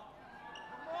this.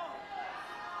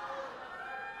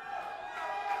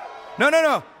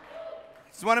 No.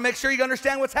 Just want to make sure you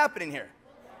understand what's happening here.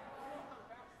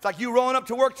 It's like you rolling up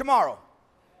to work tomorrow.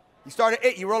 You start at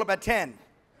 8, you roll up at 10.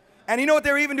 And you know what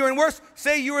they were even doing worse?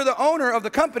 Say you were the owner of the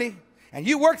company and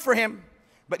you worked for him,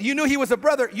 but you knew he was a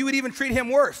brother, you would even treat him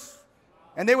worse.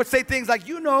 And they would say things like,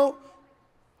 you know,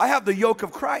 I have the yoke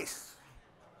of Christ.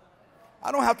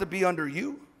 I don't have to be under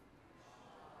you.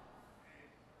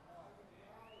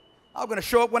 I'm going to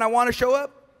show up when I want to show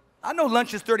up. I know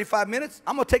lunch is 35 minutes.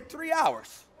 I'm going to take 3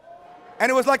 hours. And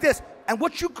it was like this. And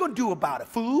what you going to do about it,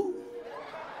 fool?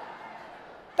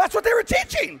 That's what they were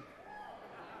teaching.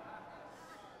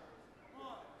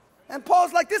 And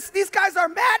Paul's like, these guys are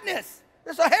madness.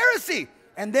 It's a heresy.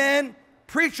 And then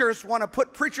preachers want to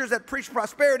put preachers that preach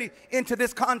prosperity into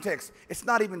this context. It's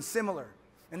not even similar.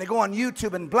 And they go on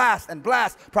YouTube and blast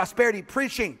prosperity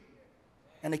preaching.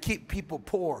 And they keep people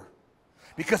poor.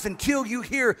 Because until you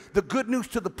hear the good news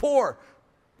to the poor,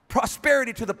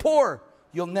 prosperity to the poor,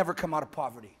 you'll never come out of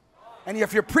poverty. And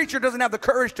if your preacher doesn't have the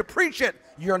courage to preach it,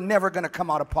 you're never going to come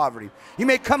out of poverty. You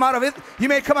may come out of it, you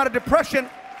may come out of depression,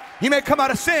 you may come out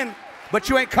of sin, but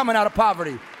you ain't coming out of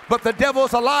poverty. But the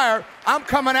devil's a liar. I'm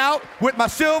coming out with my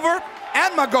silver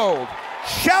and my gold.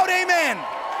 Shout amen.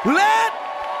 Let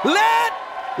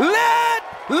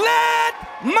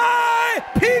my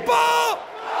people.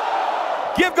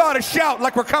 Give God a shout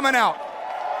like we're coming out.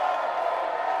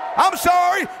 I'm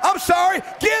sorry.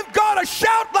 Give God a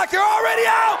shout like you're already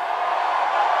out.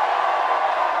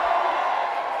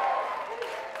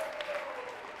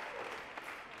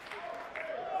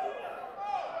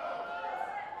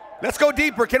 Let's go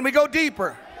deeper. Can we go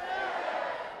deeper?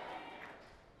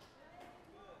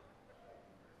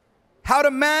 How to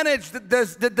manage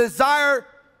the desire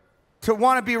to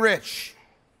want to be rich.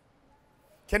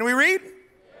 Can we read?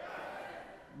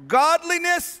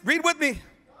 Godliness. Read with me.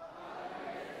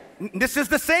 This is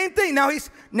the same thing.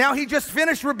 Now he just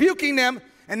finished rebuking them,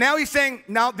 and now he's saying,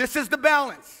 now this is the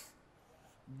balance.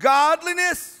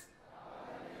 Godliness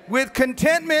with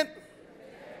contentment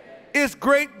is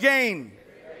great gain.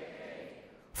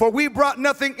 For we brought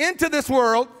nothing into this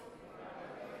world,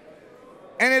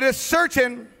 and it is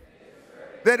certain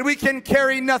that we can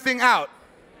carry nothing out.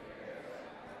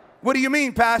 What do you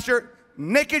mean, Pastor?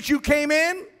 Naked you came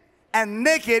in, and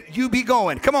naked you be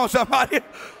going. Come on, somebody.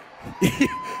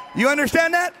 You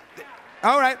understand that?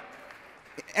 All right.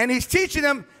 And he's teaching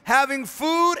them, having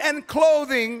food and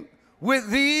clothing,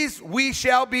 with these we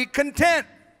shall be content.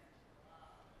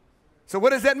 So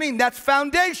what does that mean? That's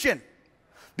foundation.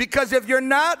 Because if you're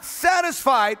not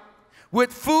satisfied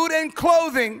with food and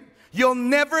clothing, you'll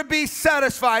never be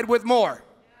satisfied with more.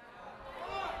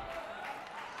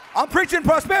 I'm preaching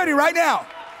prosperity right now.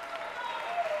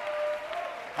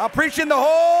 I'm preaching the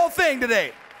whole thing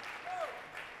today.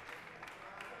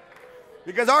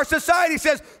 Because our society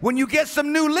says, when you get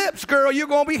some new lips, girl, you're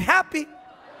going to be happy.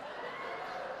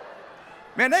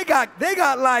 Man, they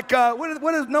got like, what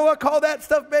does Noah call that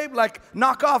stuff, babe? Like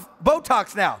knockoff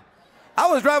Botox now. I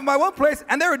was driving by one place,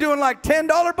 and they were doing like $10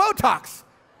 Botox.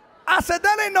 I said,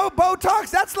 that ain't no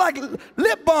Botox. That's like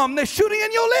lip balm. They're shooting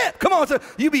in your lip. Come on, so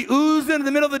you be oozing in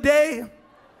the middle of the day.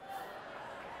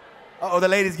 Uh-oh, the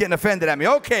lady's getting offended at me.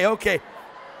 Okay. I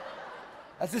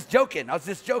was just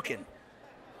joking.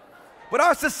 But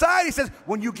our society says,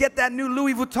 when you get that new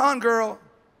Louis Vuitton, girl,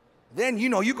 then you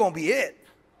know you're going to be it.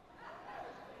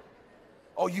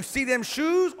 Oh, you see them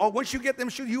shoes? Oh, once you get them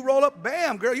shoes, you roll up,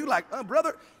 bam, girl. You like,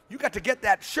 brother, you got to get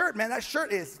that shirt, man. That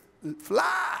shirt is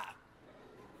fly.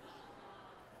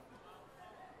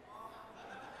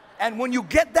 And when you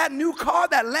get that new car,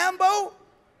 that Lambo,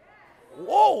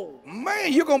 whoa,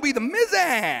 man, you're going to be the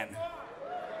Mizan.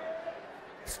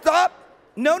 Stop.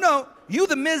 No, you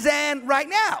the Mizan right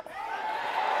now.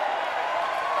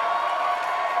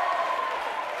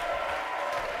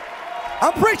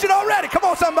 I'm preaching already. Come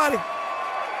on, somebody.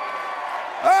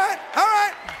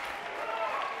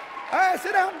 All right,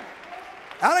 sit down.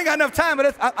 I ain't got enough time,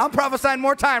 but I'm prophesying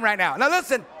more time right now. Now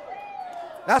listen,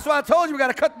 that's why I told you we got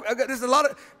to cut. There's a lot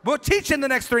of, we're teaching the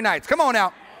next 3 nights. Come on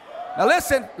now. Now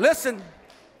listen.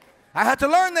 I had to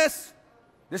learn this.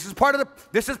 This is part of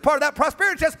that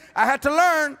prosperity test. I had to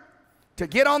learn to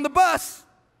get on the bus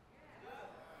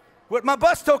with my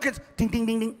bus tokens. Ding, ding,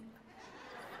 ding, ding.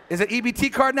 Is it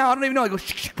EBT card now? I don't even know. It goes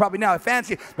probably now. I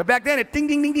fancy it. But back then, it ding,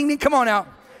 ding, ding, ding, ding. Come on now.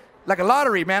 Like a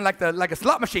lottery, man, like a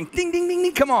slot machine. Ding, ding, ding,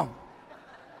 ding, come on.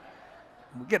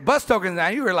 We get bus tokens now.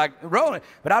 You were like rolling.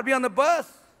 But I'd be on the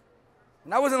bus.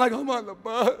 And I wasn't like, I'm on the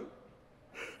bus.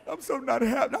 I'm so not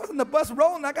happy. I was on the bus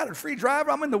rolling. I got a free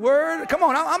driver. I'm in the Word. Come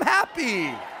on, I'm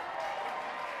happy.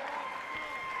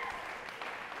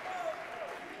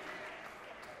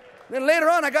 Then later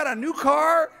on, I got a new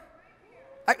car.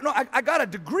 I got a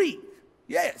degree.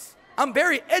 Yes. I'm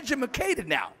very educated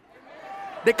now.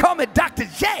 They call me Dr.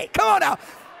 J. Come on now.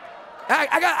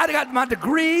 I got my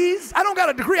degrees. I don't got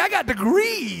a degree. I got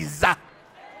degrees.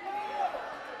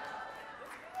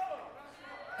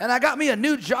 And I got me a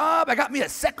new job. I got me a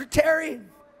secretary.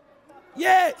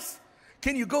 Yes.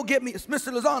 Can you go get me,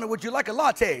 Mr. Lozano, would you like a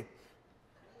latte?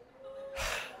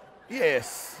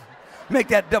 Yes. Make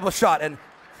that double shot and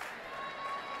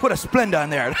put a Splenda in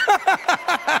there.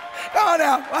 Come on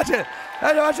now. Watch it.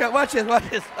 Watch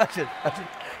it.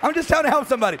 I'm just trying to help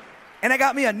somebody. And I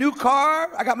got me a new car.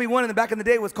 I got me one in the back in the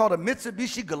day. It was called a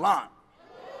Mitsubishi Galant.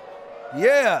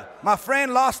 Yeah. My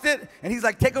friend lost it, and he's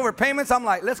like, take over payments. I'm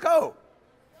like, let's go.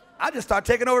 I just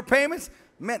started taking over payments.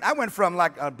 Man, I went from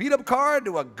like a beat-up car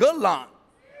to a Galant.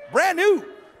 Brand new.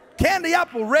 Candy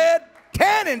apple red,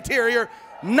 tan interior,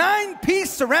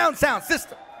 9-piece surround sound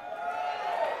system.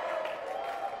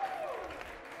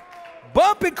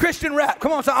 Bumping Christian rap.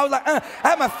 Come on, so I was like, I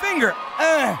had my finger,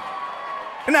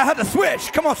 and I had to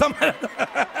switch. Come on, somebody.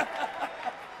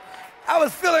 I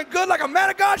was feeling good like a man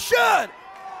of God should.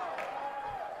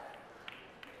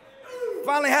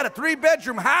 Finally had a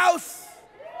 3-bedroom house.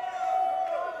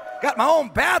 Got my own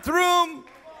bathroom,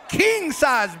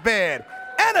 king-size bed,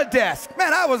 and a desk.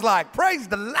 Man, I was like, praise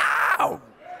the Lord.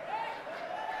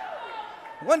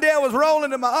 One day I was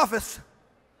rolling in my office,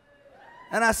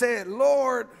 and I said,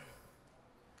 Lord,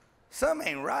 something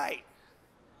ain't right.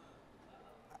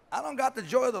 I don't got the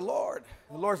joy of the Lord.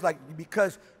 The Lord's like,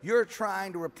 because you're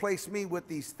trying to replace me with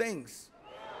these things.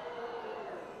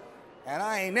 And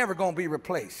I ain't never going to be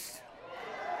replaced.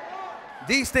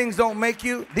 These things don't make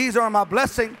you. These are my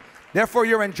blessing. Therefore,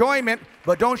 your enjoyment.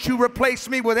 But don't you replace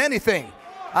me with anything.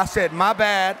 I said, my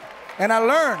bad. And I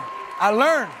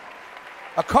learned.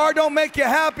 A car don't make you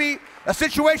happy. A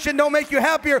situation don't make you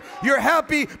happier. You're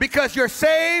happy because you're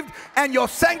saved and you're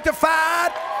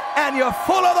sanctified and you're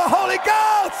full of the Holy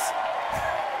Ghost.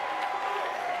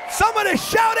 Somebody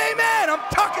shout amen. I'm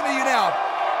talking to you now.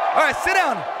 All right, sit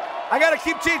down. I got to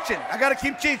keep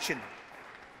teaching.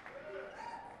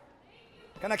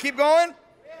 Can I keep going?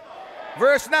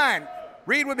 Verse 9.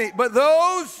 Read with me. But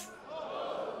those,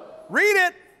 read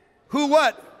it, who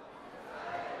what?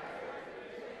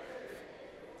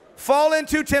 Fall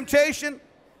into temptation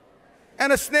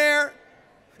and a snare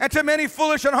and to many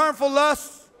foolish and harmful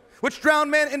lusts, which drown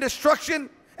men in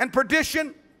destruction and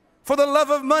perdition. For the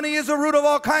love of money is the root of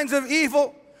all kinds of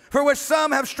evil, for which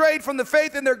some have strayed from the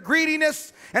faith in their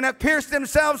greediness and have pierced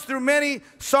themselves through many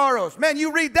sorrows. Man,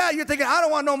 you read that, you're thinking, I don't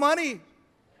want no money.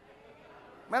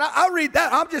 Man, I'll read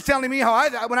that. I'm just telling me how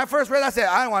when I first read it, I said,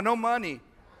 I don't want no money.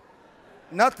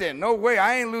 Nothing, no way.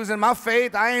 I ain't losing my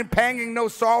faith. I ain't panging no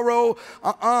sorrow.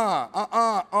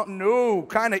 No,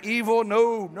 kind of evil.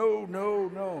 No.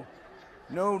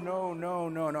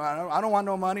 I don't want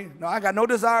no money. No, I got no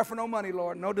desire for no money,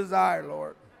 Lord. No desire,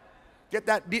 Lord. Get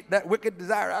that wicked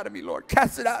desire out of me, Lord.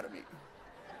 Cast it out of me.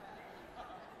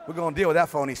 We're going to deal with that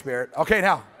phony spirit. Okay,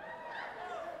 now.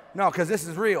 No, because this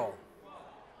is real.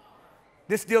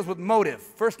 This deals with motive.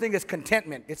 First thing is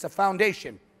contentment. It's a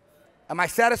foundation. Am I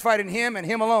satisfied in Him and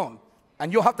Him alone?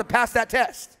 And you'll have to pass that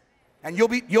test. And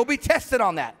you'll be tested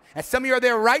on that. And some of you are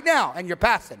there right now and you're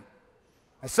passing.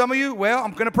 And some of you, well,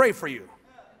 I'm going to pray for you.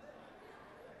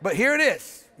 But here it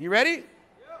is. You ready?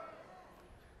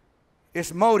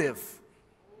 It's motive.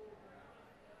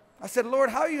 I said, Lord,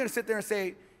 how are you going to sit there and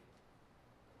say,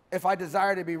 if I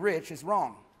desire to be rich, it's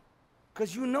wrong?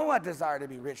 Because you know I desire to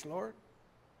be rich, Lord.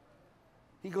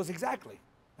 He goes, exactly.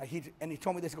 And he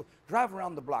told me this. He goes, drive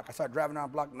around the block. I started driving around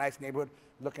the block, nice neighborhood,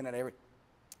 looking at everything.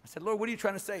 I said, Lord, what are you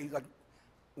trying to say? He's like,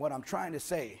 what I'm trying to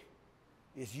say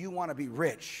is you want to be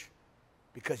rich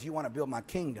because you want to build my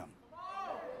kingdom.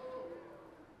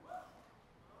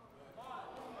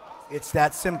 It's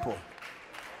that simple.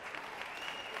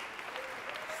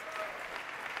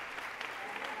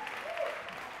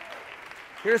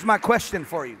 Here's my question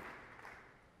for you.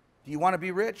 Do you want to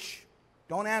be rich?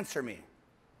 Don't answer me.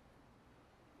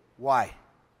 Why?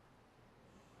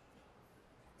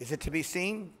 Is it to be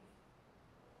seen?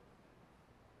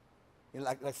 You know,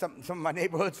 like some of my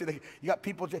neighborhoods, you got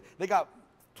people, they got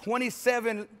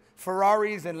 27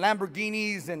 Ferraris and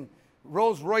Lamborghinis and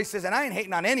Rolls Royces, and I ain't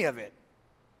hating on any of it.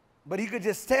 But you could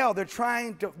just tell they're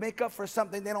trying to make up for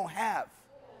something they don't have.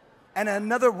 and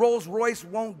another Rolls Royce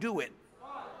won't do it.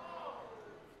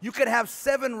 You could have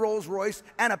 7 Rolls Royce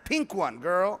and a pink one,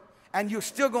 girl, and you're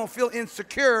still going to feel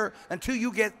insecure until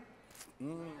you get...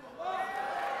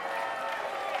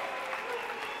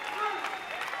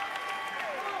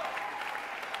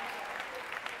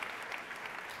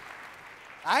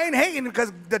 I ain't hating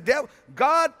because the devil,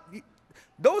 God,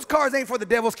 those cars ain't for the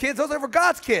devil's kids. Those are for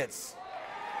God's kids.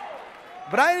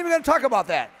 But I ain't even going to talk about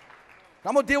that.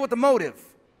 I'm going to deal with the motive.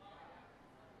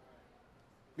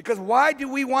 Because why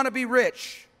do we want to be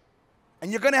rich?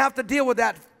 And you're going to have to deal with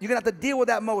that. You're going to have to deal with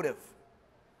that motive.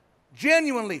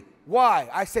 Genuinely, why?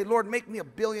 I say, Lord, make me a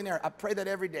billionaire. I pray that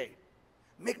every day.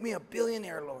 Make me a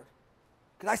billionaire, Lord.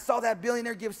 Because I saw that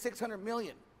billionaire give $600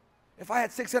 million. If I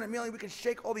had $600 million, we could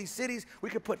shake all these cities.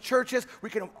 We could put churches. We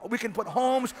can put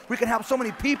homes. We can help so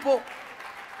many people.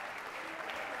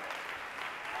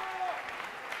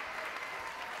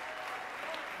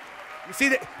 You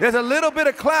see, there's a little bit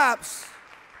of collapse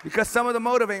because some of the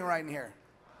motive ain't right in here.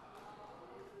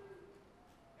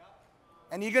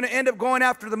 And you're going to end up going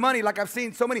after the money, like I've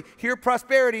seen so many hear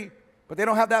prosperity, but they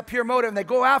don't have that pure motive, and they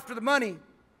go after the money,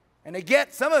 and they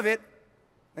get some of it,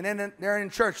 and then they're in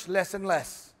church less and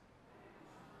less.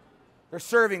 They're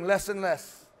serving less and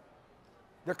less.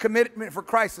 Their commitment for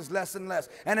Christ is less and less.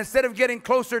 And instead of getting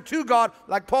closer to God,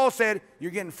 like Paul said,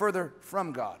 you're getting further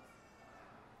from God.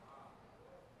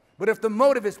 But if the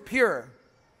motive is pure,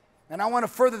 and I want to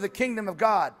further the kingdom of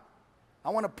God, I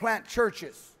want to plant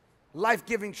churches,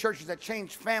 life-giving churches that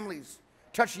change families,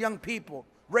 touch young people,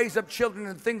 raise up children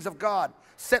in the things of God,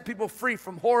 set people free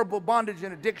from horrible bondage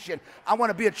and addiction. I want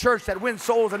to be a church that wins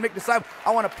souls and make disciples.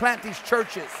 I want to plant these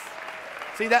churches.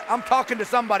 See that? I'm talking to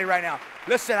somebody right now.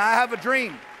 Listen, I have a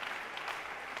dream.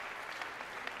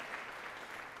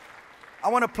 I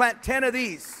want to plant 10 of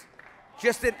these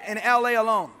just in LA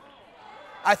alone.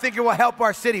 I think it will help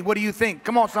our city. What do you think?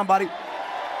 Come on, somebody.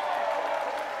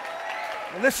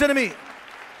 Listen to me.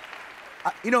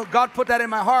 You know, God put that in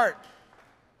my heart.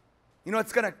 You know,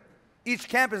 each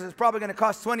campus is probably going to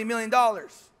cost $20 million.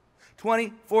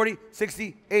 20, 40,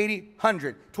 60, 80,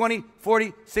 100. 20,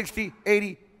 40, 60, 80,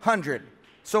 100.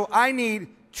 So I need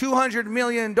 $200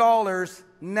 million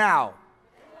now.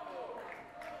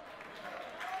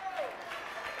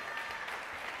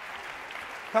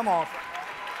 Come on.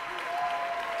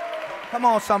 Come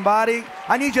on, somebody.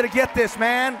 I need you to get this,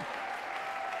 man.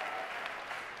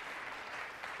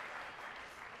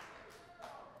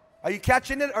 Are you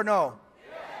catching it or no?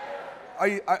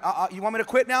 You want me to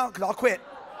quit now? Because I'll quit.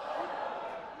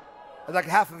 Like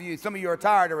half of you, some of you are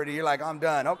tired already. You're like, I'm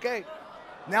done. Okay.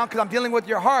 Now, because I'm dealing with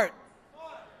your heart.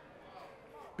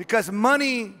 Because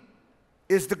money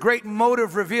is the great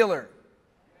motive revealer.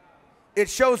 It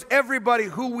shows everybody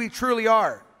who we truly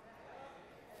are.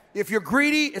 If you're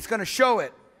greedy, it's going to show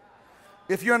it.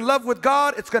 If you're in love with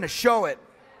God, it's going to show it.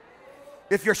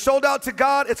 If you're sold out to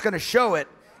God, it's going to show it.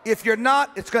 If you're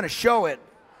not, it's going to show it.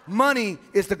 Money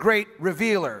is the great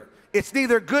revealer. It's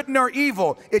neither good nor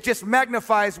evil. It just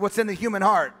magnifies what's in the human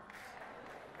heart.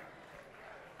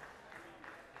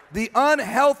 The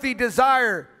unhealthy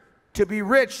desire to be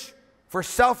rich for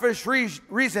selfish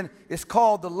reason is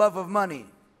called the love of money.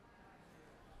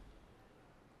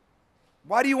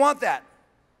 Why do you want that?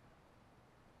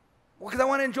 Well, because I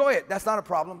want to enjoy it. That's not a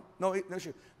problem. No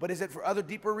issue. But is it for other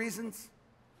deeper reasons?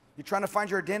 You're trying to find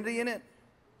your identity in it?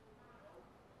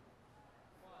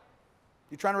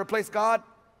 You're trying to replace God?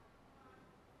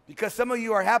 Because some of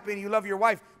you are happy and you love your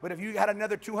wife, but if you had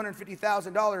another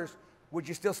 $250,000, would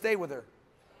you still stay with her?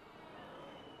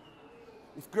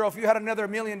 If you had another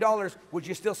 $1 million, would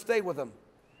you still stay with him?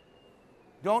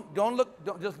 Don't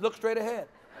just look straight ahead.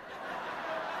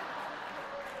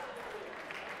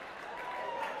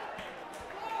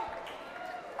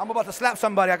 I'm about to slap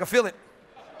somebody. I can feel it.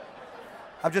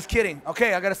 I'm just kidding.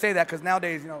 Okay, I got to say that because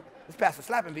nowadays, you know, this pastor's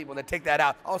slapping people that take that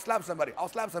out. I'll slap somebody. I'll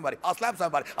slap somebody. I'll slap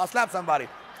somebody. I'll slap somebody.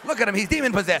 Look at him. He's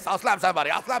demon possessed. I'll slap somebody.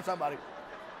 I'll slap somebody.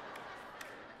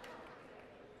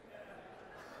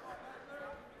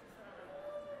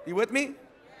 You with me?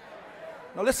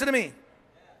 Now listen to me.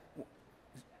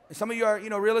 Some of you are,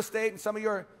 you know, real estate, and some of you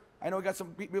are, I know we got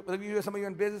some of you are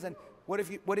in business, and what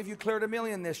if you cleared $1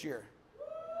 million this year?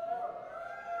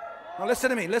 Now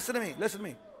listen to me, listen to me, listen to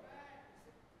me.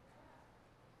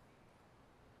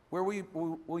 Where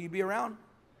will you be around?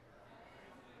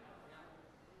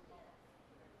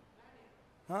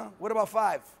 Huh? What about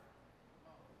 5?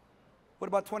 What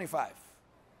about 25?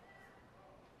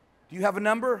 Do you have a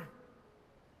number?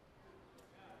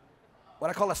 What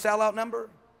I call a sellout number?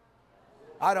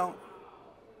 I don't.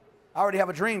 I already have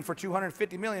a dream for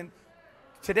 $250 million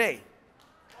today.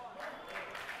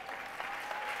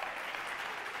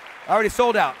 I already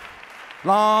sold out.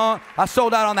 I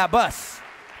sold out on that bus.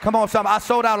 Come on, somebody. I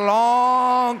sold out a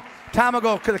long time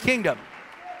ago to the kingdom.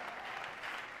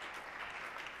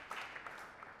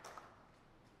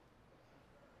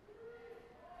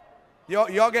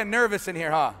 Y'all getting nervous in here,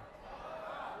 huh?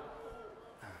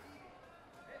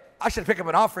 I should pick up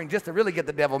an offering just to really get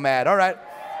the devil mad. All right.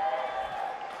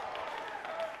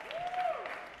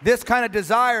 This kind of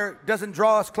desire doesn't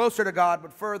draw us closer to God,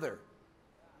 but further.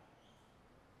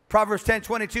 Proverbs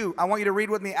 10:22. I want you to read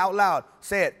with me out loud.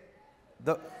 Say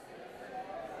it.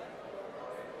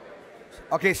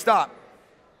 Okay, stop.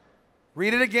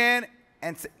 Read it again,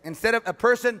 and instead of a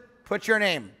person, put your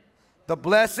name. The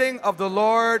blessing of the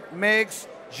Lord makes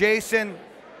Jason.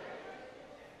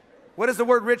 What does the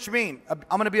word rich mean? I'm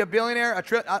going to be a billionaire.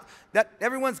 That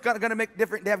everyone's going to make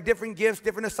different. They have different gifts,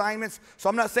 different assignments. So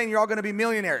I'm not saying you're all going to be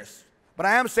millionaires, but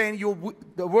I am saying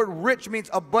the word rich means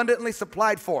abundantly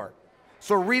supplied for.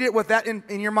 So read it with that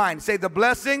in your mind. Say, the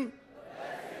blessing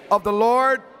of the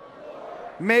Lord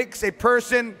makes a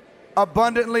person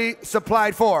abundantly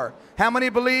supplied for. How many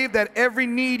believe that every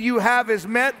need you have is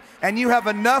met and you have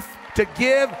enough to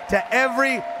give to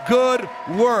every good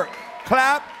work?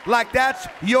 Clap like that's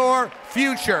your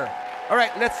future. All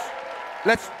right,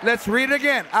 let's read it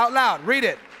again out loud. Read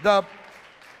it.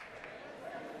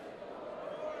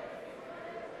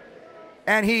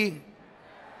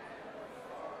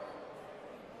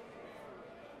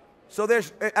 So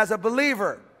there's, as a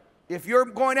believer, if you're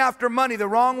going after money the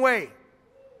wrong way,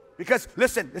 because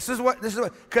listen, this is what,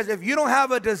 because if you don't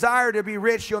have a desire to be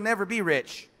rich, you'll never be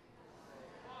rich.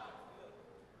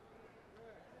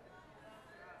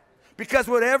 Because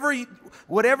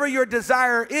whatever your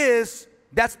desire is,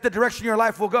 that's the direction your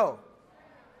life will go.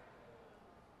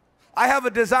 I have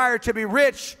a desire to be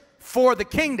rich for the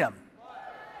kingdom.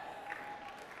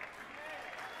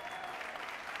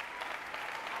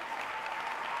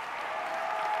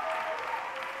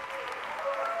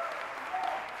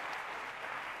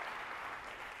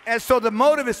 And so the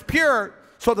motive is pure,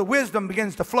 so the wisdom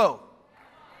begins to flow.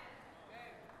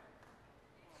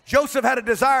 Joseph had a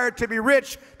desire to be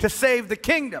rich to save the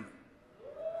kingdom.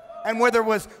 And where there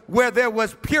was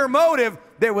pure motive,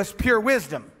 there was pure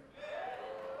wisdom.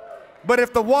 But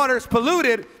if the water's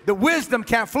polluted, the wisdom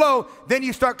can't flow, then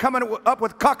you start coming up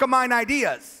with cockamine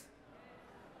ideas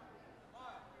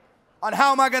on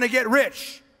how am I going to get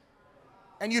rich.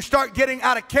 And you start getting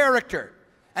out of character.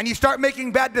 And you start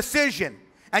making bad decisions.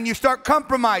 And you start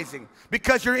compromising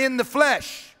because you're in the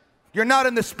flesh. You're not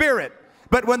in the spirit.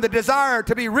 But when the desire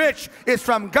to be rich is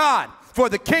from God for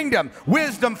the kingdom,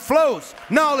 wisdom flows,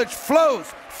 knowledge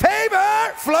flows,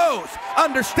 favor flows,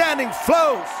 understanding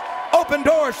flows, open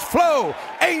doors flow,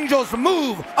 angels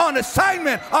move on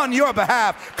assignment on your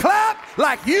behalf. Clap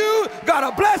like you got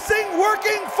a blessing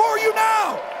working for you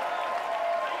now.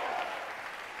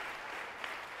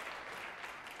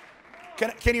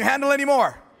 Can you handle any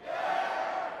more?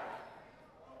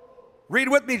 Read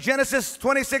with me, Genesis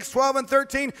 26, 12 and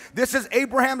 13. This is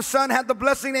Abraham's son, had the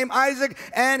blessing named Isaac,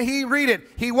 and he, read it.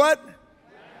 He what?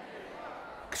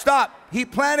 Stop. He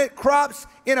planted crops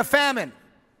in a famine.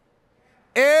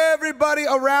 Everybody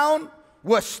around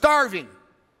was starving.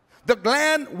 The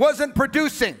land wasn't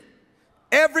producing.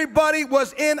 Everybody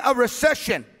was in a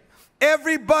recession.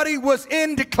 Everybody was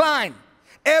in decline.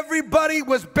 Everybody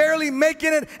was barely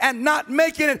making it and not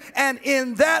making it. And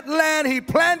in that land he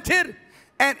planted,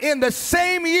 and in the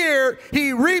same year,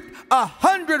 he reaped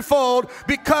 100-fold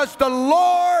because the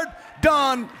Lord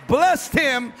done blessed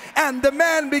him, and the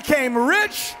man became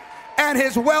rich, and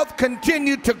his wealth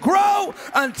continued to grow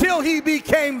until he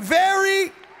became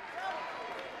very.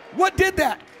 What did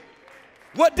that?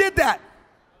 What did that?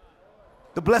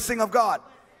 The blessing of God.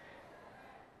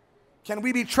 Can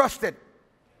we be trusted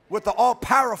with the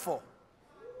all-powerful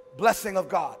blessing of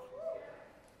God?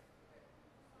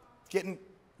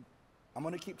 I'm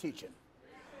going to keep teaching.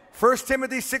 1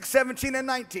 Timothy 6, 17 and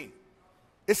 19.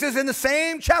 This is in the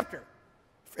same chapter.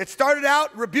 It started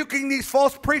out rebuking these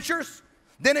false preachers.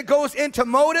 Then it goes into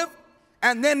motive.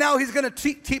 And then now he's going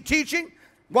to keep teaching.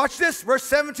 Watch this, verse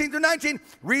 17 through 19.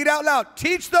 Read out loud.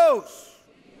 Teach those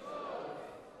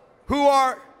who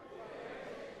are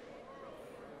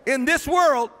in this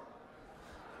world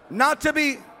not to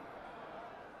be.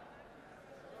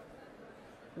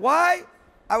 Why?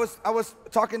 I was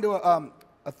talking to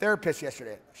a therapist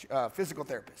yesterday, a physical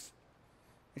therapist.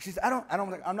 And she said, I'm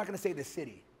not going to say the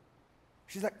city.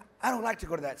 She's like, I don't like to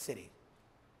go to that city.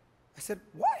 I said,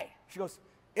 why? She goes,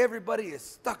 everybody is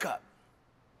stuck up.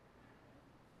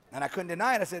 And I couldn't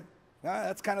deny it. I said,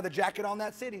 that's kind of the jacket on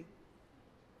that city.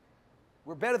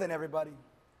 We're better than everybody.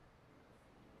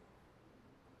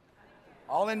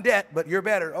 All in debt, but you're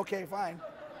better. Okay, fine.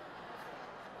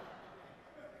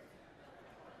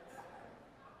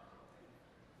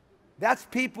 That's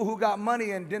people who got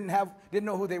money and didn't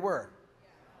know who they were.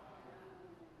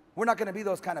 We're not going to be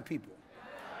those kind of people.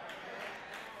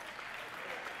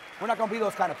 We're not going to be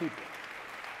those kind of people.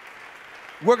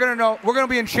 We're going to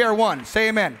be in chair one. Say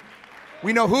amen.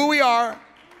 We know who we are.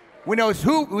 We know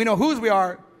whose we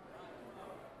are.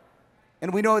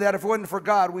 And we know that if it wasn't for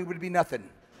God, we would be nothing.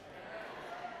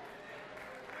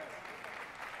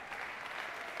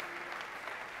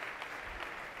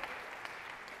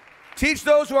 Teach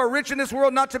those who are rich in this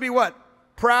world not to be what?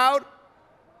 Proud.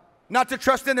 Not to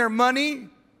trust in their money,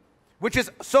 which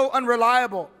is so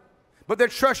unreliable. But their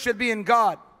trust should be in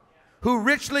God, who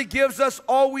richly gives us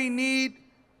all we need.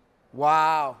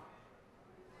 Wow.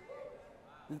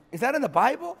 Is that in the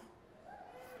Bible?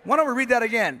 Why don't we read that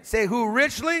again? Say, who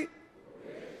richly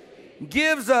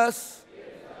gives us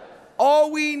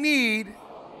all we need.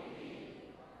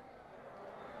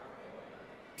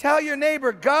 Tell your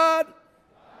neighbor, God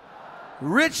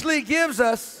richly gives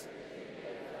us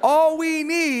all we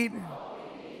need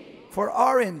for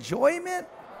our enjoyment.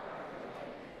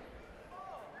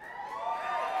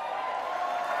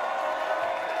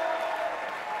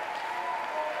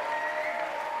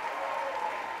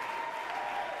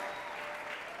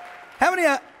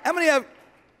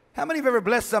 How many have ever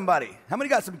blessed somebody? How many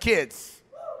got some kids?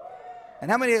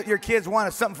 And how many of your kids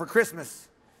wanted something for Christmas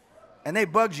and they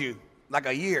bugged you like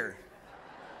a year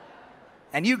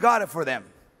and you got it for them?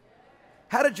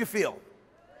 How did you feel?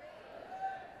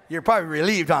 You're probably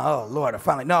relieved, huh? Oh, Lord, I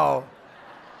finally, no.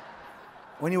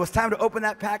 When it was time to open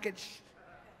that package,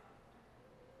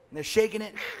 and they're shaking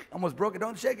it, almost broke it,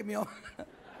 don't shake it, Mio.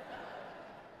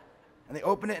 And they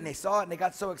opened it and they saw it and they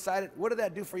got so excited. What did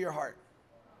that do for your heart?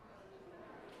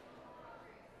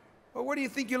 Well, where do you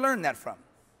think you learned that from?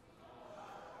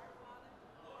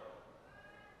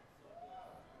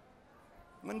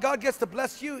 When God gets to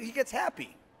bless you, he gets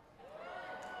happy.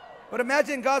 But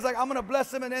imagine God's like, I'm going to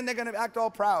bless them, and then they're going to act all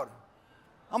proud.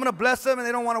 I'm going to bless them and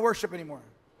they don't want to worship anymore.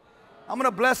 I'm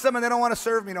going to bless them and they don't want to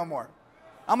serve me no more.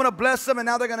 I'm going to bless them and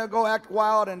now they're going to go act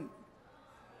wild and...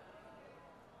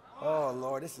 Oh,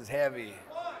 Lord, this is heavy.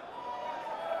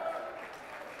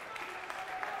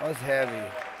 Oh, it's heavy.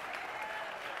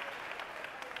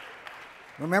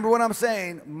 Remember what I'm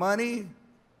saying. Money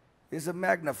is a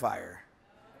magnifier.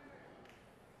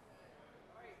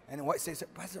 And why is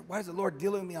the Lord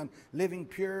dealing with me on living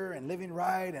pure and living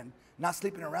right and not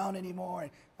sleeping around anymore?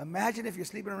 And imagine if you're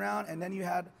sleeping around and then you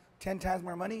had 10 times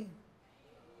more money.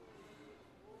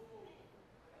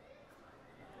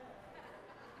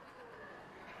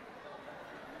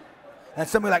 And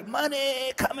somebody like,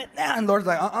 money coming now. And the Lord's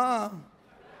like,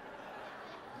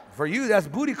 For you, that's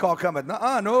booty call coming.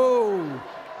 No.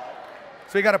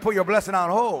 So you got to put your blessing on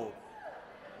hold.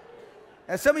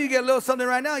 And some of you get a little something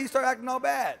right now, you start acting all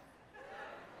bad.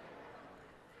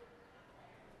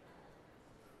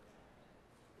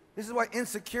 This is why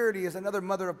insecurity is another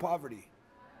mother of poverty.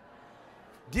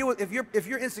 If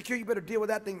you're insecure, you better deal with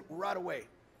that thing right away.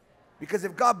 Because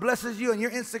if God blesses you and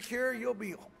you're insecure, you'll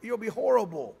be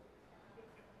horrible.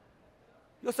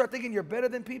 You'll start thinking you're better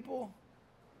than people.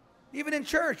 Even in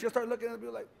church, you'll start looking at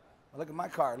people like, oh, look at my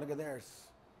car, look at theirs.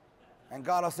 And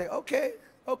God will say, okay,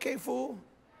 fool.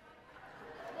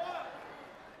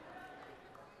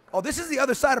 Oh, this is the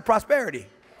other side of prosperity.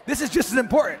 This is just as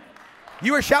important.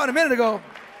 You were shouting a minute ago.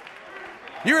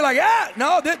 You were like,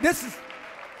 this is.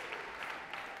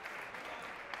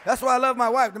 That's why I love my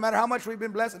wife. No matter how much we've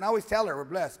been blessed, and I always tell her we're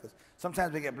blessed, because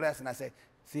sometimes we get blessed, and I say,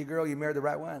 see, girl, you married the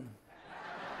right one.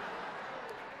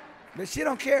 But she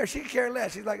don't care. She can care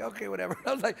less. She's like, okay, whatever.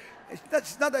 I was like,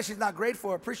 it's not that she's not grateful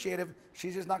or appreciative.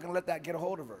 She's just not going to let that get a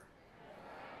hold of her.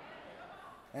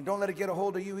 And don't let it get a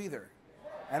hold of you either.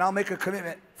 And I'll make a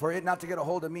commitment for it not to get a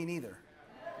hold of me neither.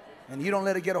 And you don't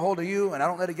let it get a hold of you, and I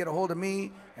don't let it get a hold of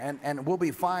me, and we'll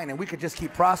be fine. And we could just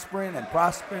keep prospering and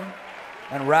prospering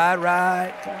and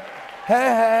ride.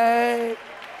 Hey.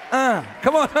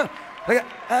 Come on.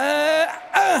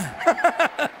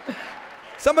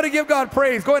 Somebody give God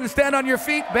praise. Go ahead and stand on your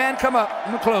feet. Band, come up.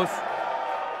 I'm close.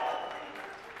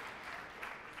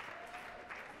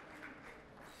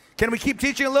 Can we keep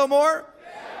teaching a little more?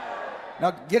 Now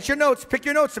get your notes. Pick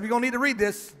your notes if you're going to need to read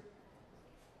this.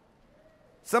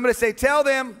 Somebody say, tell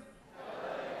them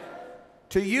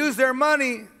to use their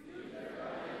money.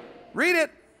 Read it.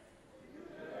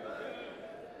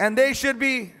 And they should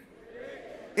be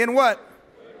in what?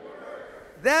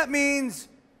 That means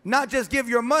not just give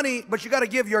your money, but you got to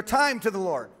give your time to the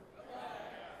Lord.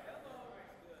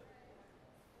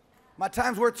 My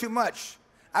time's worth too much.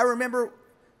 I remember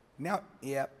Now,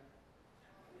 yep.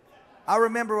 I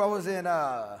remember I was in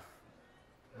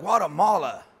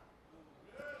Guatemala.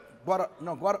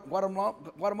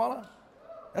 Guatemala?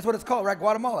 That's what it's called, right?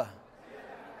 Guatemala.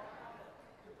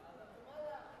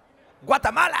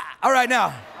 Guatemala. All right,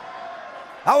 now.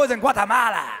 I was in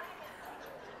Guatemala.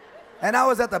 And I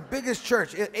was at the biggest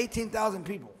church, 18,000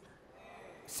 people.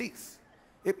 Seats.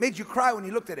 It made you cry when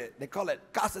you looked at it. They call it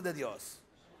Casa de Dios.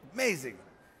 Amazing.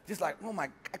 Just like, oh my,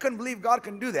 I couldn't believe God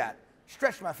can do that.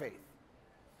 Stretched my faith.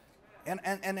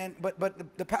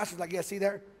 But the pastor's like, yeah, see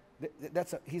there?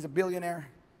 He's a billionaire.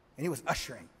 And he was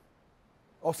ushering.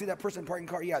 Oh, see that person parking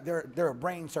car? Yeah, they're a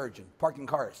brain surgeon, parking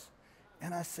cars.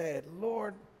 And I said,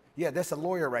 Lord, yeah, that's a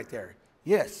lawyer right there.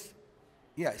 Yes.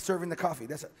 Yeah, serving the coffee.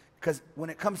 Because when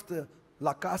it comes to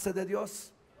La Casa de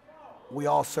Dios, we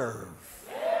all serve.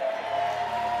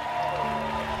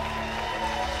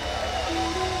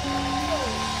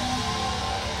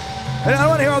 And I don't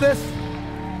want to hear all this.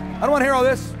 I don't want to hear all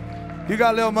this. You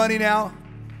got a little money now,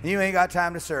 and you ain't got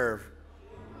time to serve.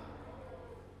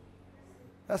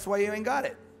 That's why you ain't got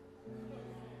it.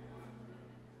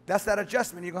 That's that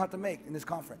adjustment you're going to have to make in this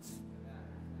conference.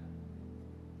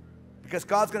 Because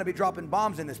God's going to be dropping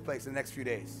bombs in this place in the next few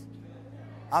days.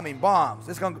 I mean bombs.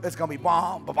 It's going to be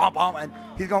bomb, bomb, bomb. And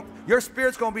your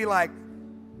spirit's going to be like,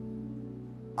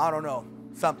 I don't know,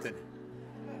 something.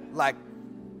 Like,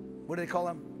 what do they call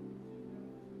them?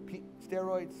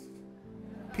 Steroids?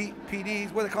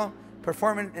 PDs, what do they call them?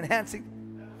 Performance enhancing.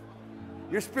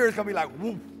 Your spirit's going to be like,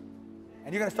 whoop.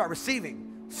 And you're going to start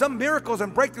receiving. Some miracles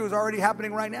and breakthroughs are already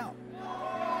happening right now.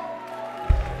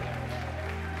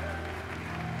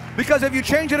 Because if you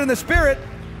change it in the spirit,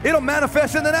 it'll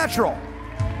manifest in the natural.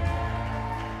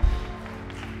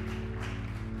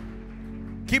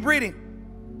 Keep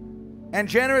reading. And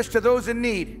generous to those in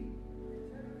need.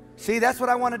 See, that's what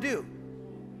I want to do.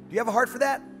 Do you have a heart for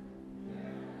that?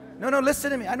 No, listen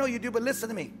to me. I know you do, but listen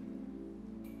to me.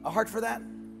 A heart for that?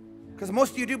 Because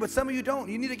most of you do, but some of you don't.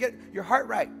 You need to get your heart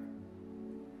right.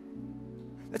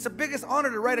 It's the biggest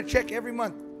honor to write a check every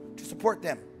month to support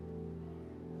them.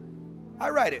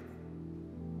 I write it.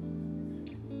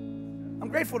 I'm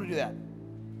grateful to do that.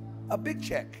 A big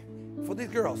check for these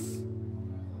girls.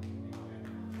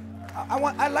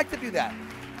 I like to do that.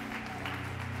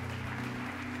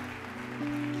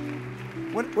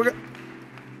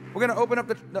 We're going to open up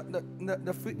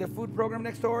the food program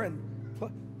next door, and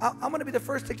I'm going to be the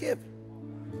first to give.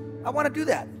 I want to do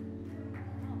that.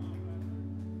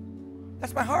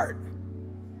 That's my heart.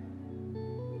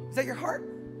 Is that your heart?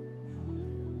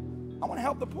 I want to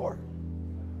help the poor.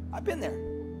 I've been there.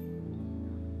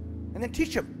 And then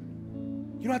teach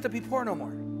them. You don't have to be poor no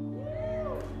more.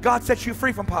 God sets you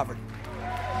free from poverty.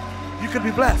 You could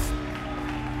be blessed.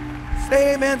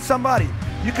 Say amen, somebody.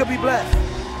 You could be blessed.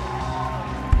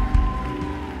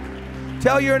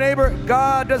 Tell your neighbor,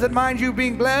 God doesn't mind you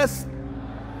being blessed.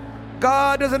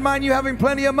 God doesn't mind you having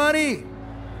plenty of money.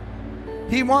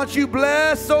 He wants you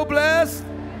blessed, so blessed.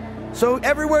 So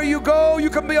everywhere you go,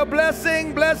 you can be a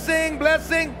blessing, blessing,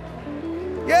 blessing.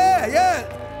 Yeah, yeah,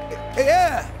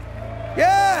 yeah,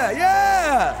 yeah,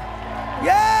 yeah,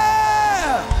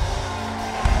 yeah.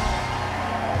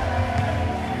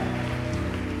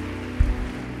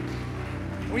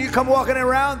 When you come walking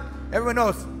around, everyone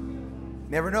knows.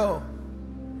 Never know.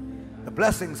 The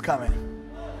blessing's coming.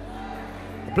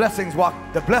 The blessing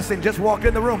just walked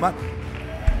in the room, huh?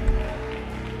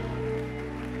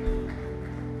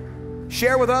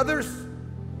 Share with others.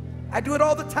 I do it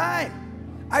all the time.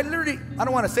 I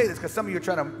don't want to say this because some of you are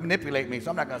trying to manipulate me, so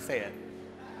I'm not going to say it.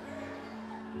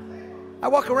 I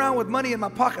walk around with money in my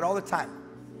pocket all the time.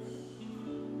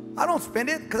 I don't spend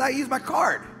it because I use my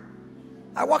card.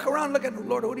 I walk around and look at the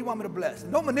Lord, what do you want me to bless?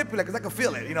 And don't manipulate because I can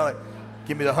feel it. You know, like,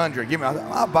 give me the 100. Give me,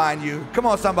 I'll bind you. Come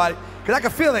on, somebody. Because I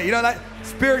can feel it. You know, like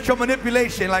spiritual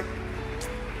manipulation. Like,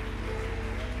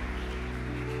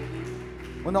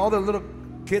 when all the little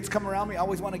kids come around me, I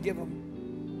always want to give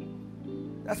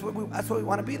them. That's what we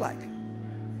want to be like.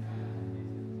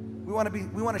 We want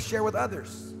to share with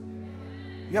others.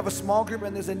 You have a small group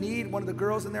and there's a need. One of the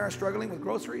girls in there are struggling with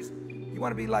groceries. You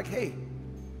want to be like, hey,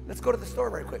 let's go to the store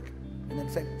very quick. And then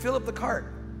say, fill up the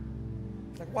cart.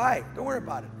 It's like, why? Don't worry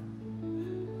about it.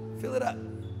 Fill it up.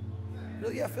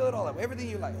 Yeah, fill it all up. Everything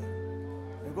you like.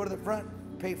 And go to the front,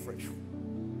 pay for it.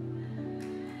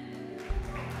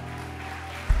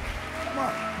 Come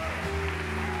on.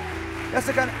 That's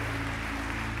the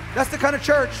kind of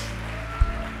church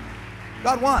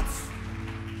God wants.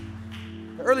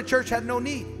 The early church had no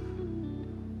need.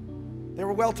 They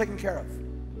were well taken care of.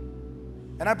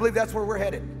 And I believe that's where we're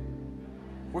headed.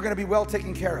 We're going to be well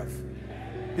taken care of.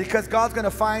 Because God's going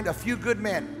to find a few good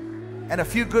men and a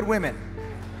few good women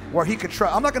where he could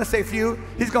trust. I'm not going to say few.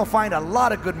 He's going to find a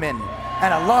lot of good men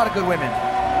and a lot of good women.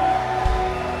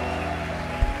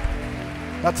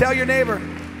 Now tell your neighbor,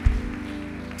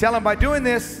 tell him by doing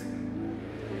this,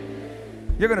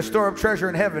 you're going to store up treasure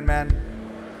in heaven, man.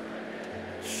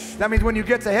 That means when you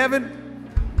get to heaven,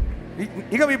 you're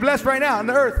going to be blessed right now on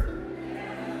the earth.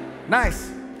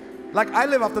 Nice. Like I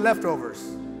live off the leftovers.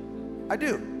 I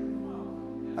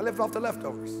do. I live off the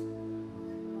leftovers.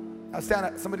 I was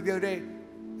telling somebody the other day,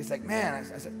 he's like, man,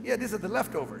 I said, yeah, these are the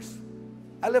leftovers.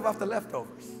 I live off the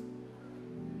leftovers.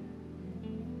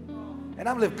 And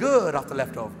I'm live good off the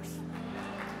leftovers.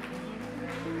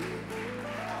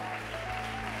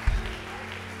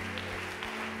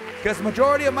 Because the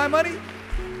majority of my money,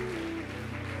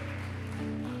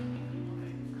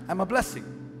 I'm a blessing.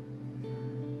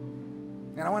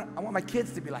 And I want my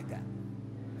kids to be like that.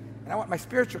 And I want my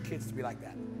spiritual kids to be like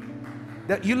that.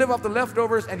 That you live off the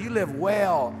leftovers, and you live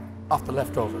well off the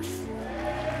leftovers.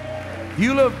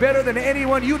 You live better than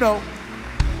anyone you know.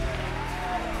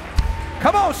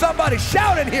 Come on, somebody,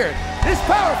 shout in here. This is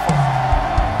powerful.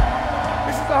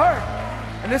 This is the heart.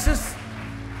 And this is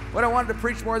what I wanted to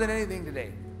preach more than anything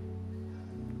today.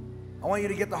 I want you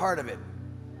to get the heart of it.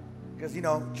 Because, you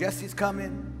know, Jesse's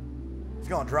coming. He's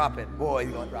going to drop it. Boy,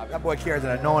 he's going to drop it. That boy carries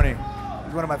an anointing.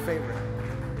 He's one of my favorites.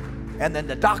 And then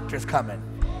the doctor's coming.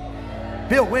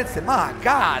 Bill Winston, my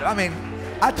God. I mean,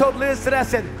 I told Liz today, I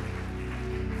said,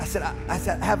 I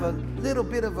have a little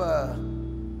bit of a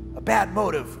bad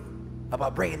motive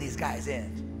about bringing these guys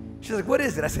in. She's like, what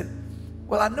is it? I said,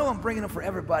 well, I know I'm bringing them for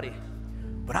everybody,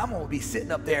 but I'm going to be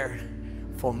sitting up there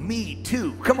for me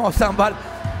too. Come on, somebody.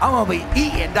 I'm going to be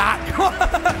eating, Doc.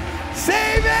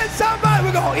 Save it, somebody.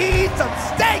 We're going to eat some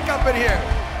steak up in here.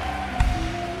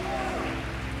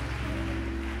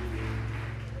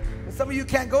 But some of you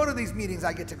can't go to these meetings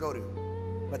I get to go to.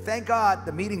 But thank God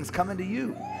the meeting's coming to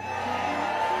you.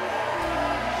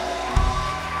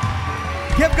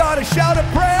 Give God a shout of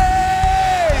praise.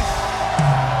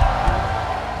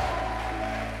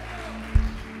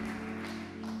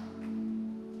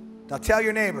 Now tell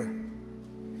your neighbor,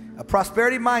 a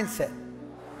prosperity mindset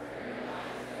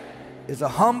is a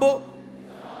humble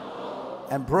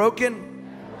and broken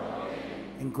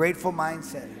and grateful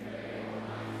mindset.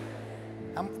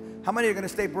 How many are going to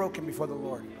stay broken before the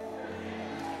Lord?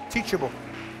 Teachable.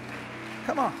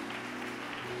 Come on.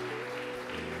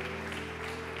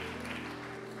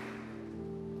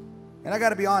 And I got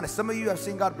to be honest, some of you have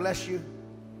seen God bless you,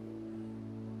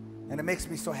 and it makes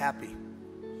me so happy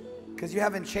because you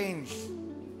haven't changed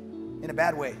in a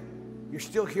bad way. You're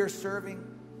still here serving.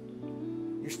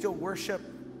 You're still worship.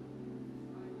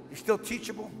 You're still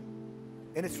teachable.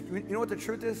 And it's, you know what the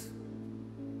truth is?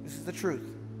 This is the truth.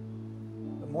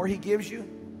 The more He gives you,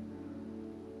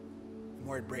 the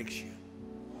more it breaks you.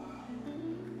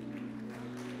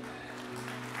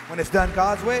 When it's done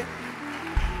God's way,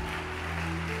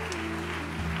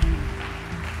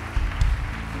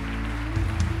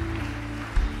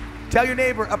 tell your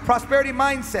neighbor, a prosperity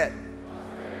mindset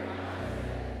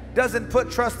doesn't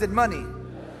put trust in money,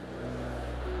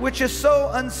 which is so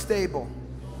unstable.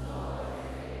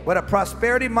 But a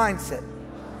prosperity mindset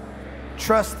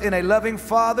trusts in a loving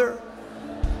Father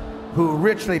who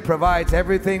richly provides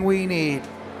everything we need.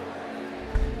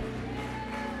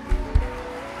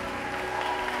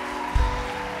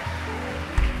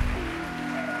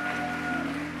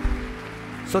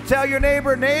 So tell your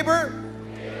neighbor, neighbor,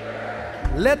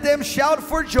 let them shout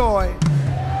for joy.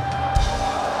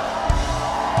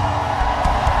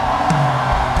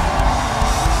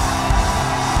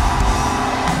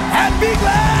 And be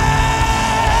glad.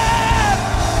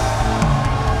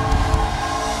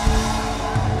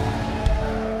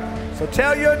 So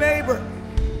tell your neighbor,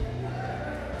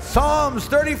 Psalms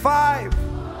 35,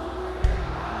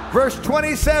 verse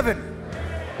 27.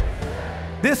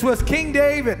 This was King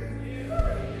David.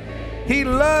 He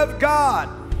loved God.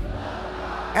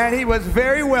 And he was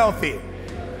very wealthy.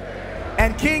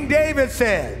 And King David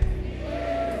said,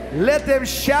 let them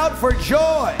shout for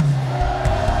joy.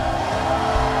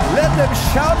 Let them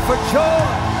shout for joy.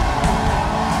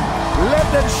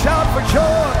 Let them shout for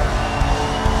joy.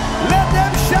 Let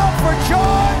them shout for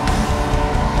joy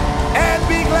and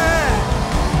be glad.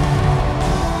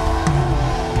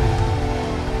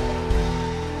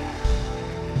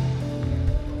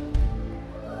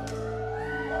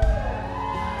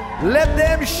 Let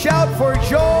them shout for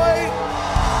joy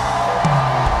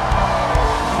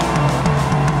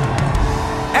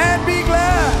and be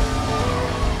glad,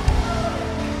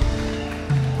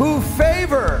 who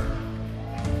favor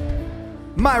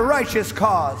my righteous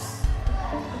cause.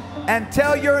 And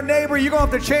tell your neighbor, you're going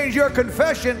to have to change your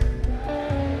confession.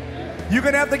 You're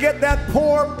going to have to get that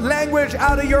poor language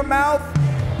out of your mouth.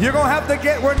 You're going to have to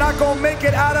get, we're not going to make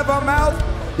it out of our mouth.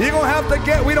 You're going to have to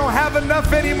get, we don't have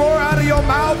enough anymore out of your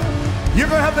mouth. You're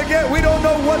going to have to get, we don't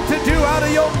know what to do out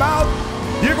of your mouth.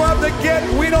 You're going to have to get,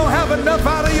 we don't have enough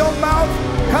out of your mouth.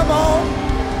 Come on.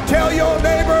 Tell your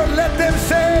neighbor, let them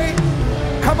say,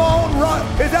 come on,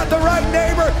 is that the right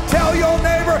neighbor? Tell your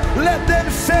neighbor, let them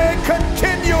say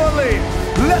continually,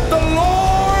 let the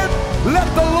Lord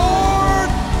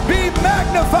be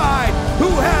magnified,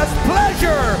 who has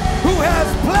pleasure, who has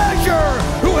pleasure,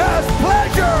 who has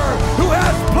pleasure, who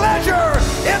has pleasure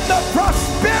in the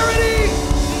prosperity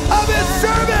of his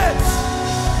servants.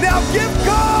 Now give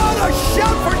God a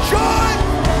shout for joy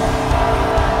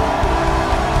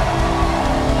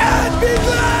and be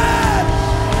glad.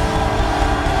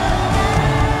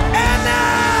 And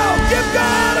now give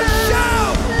God a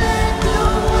shout.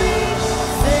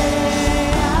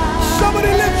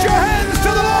 Somebody lift your hands to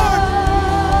the Lord.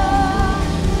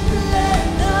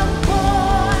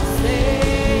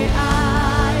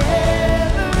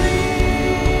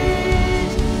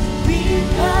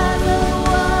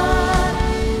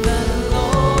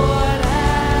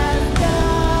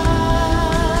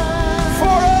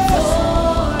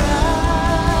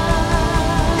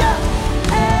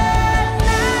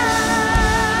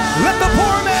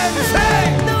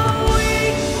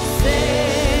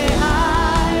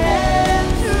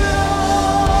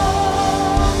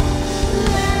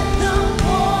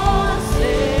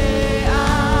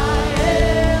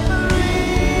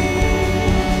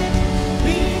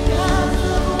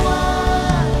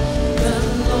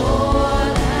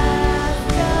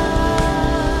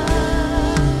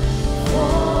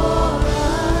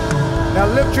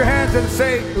 Lift your hands and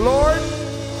say, Lord,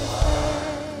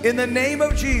 in the name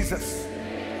of Jesus,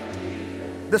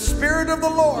 the Spirit of the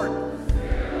Lord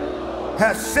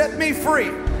has set me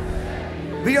free.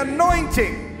 The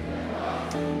anointing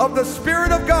of the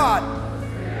Spirit of God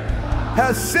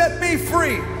has set me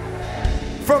free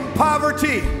from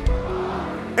poverty.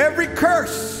 Every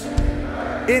curse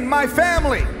in my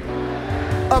family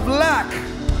of lack,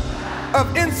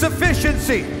 of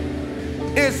insufficiency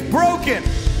is broken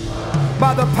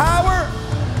by the power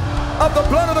of the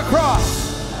blood of the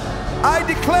cross. I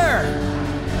declare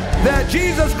that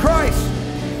Jesus Christ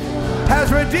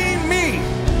has redeemed me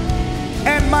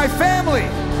and my family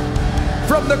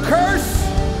from the curse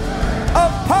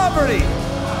of poverty.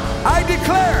 I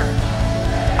declare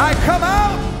I come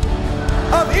out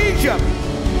of Egypt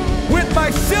with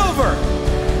my silver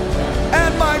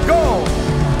and my gold.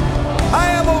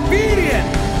 I am obedient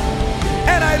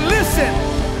and I listen,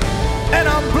 and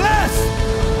I'm blessed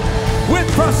with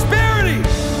prosperity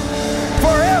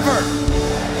forever.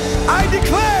 I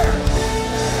declare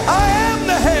I am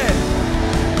the head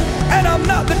and I'm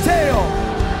not the tail.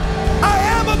 I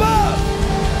am above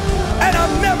and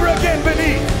I'm never again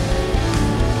beneath.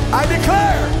 I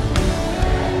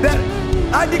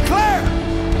declare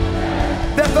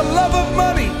that the love of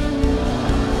money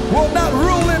will not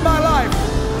rule in my life.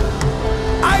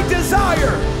 I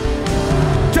desire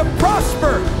to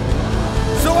prosper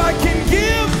so I can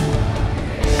give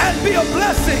and be a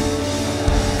blessing.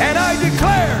 And I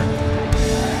declare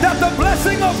that the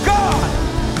blessing of God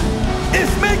is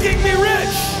making me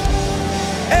rich,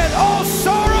 and all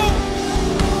sorrow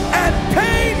and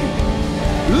pain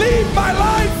leave my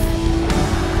life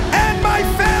and my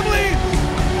family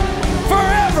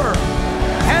forever.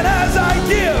 And as I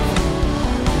give,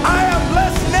 I am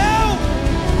blessed now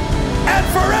and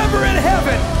forever in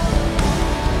heaven.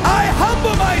 I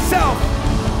humble myself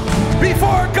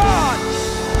before God,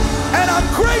 and I'm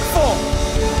grateful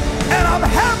and I'm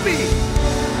happy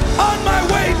on my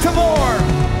way to more.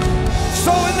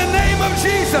 So in the name of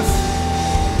Jesus,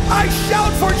 I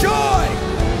shout for joy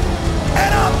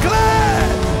and I'm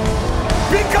glad,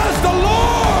 because the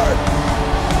Lord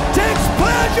takes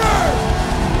pleasure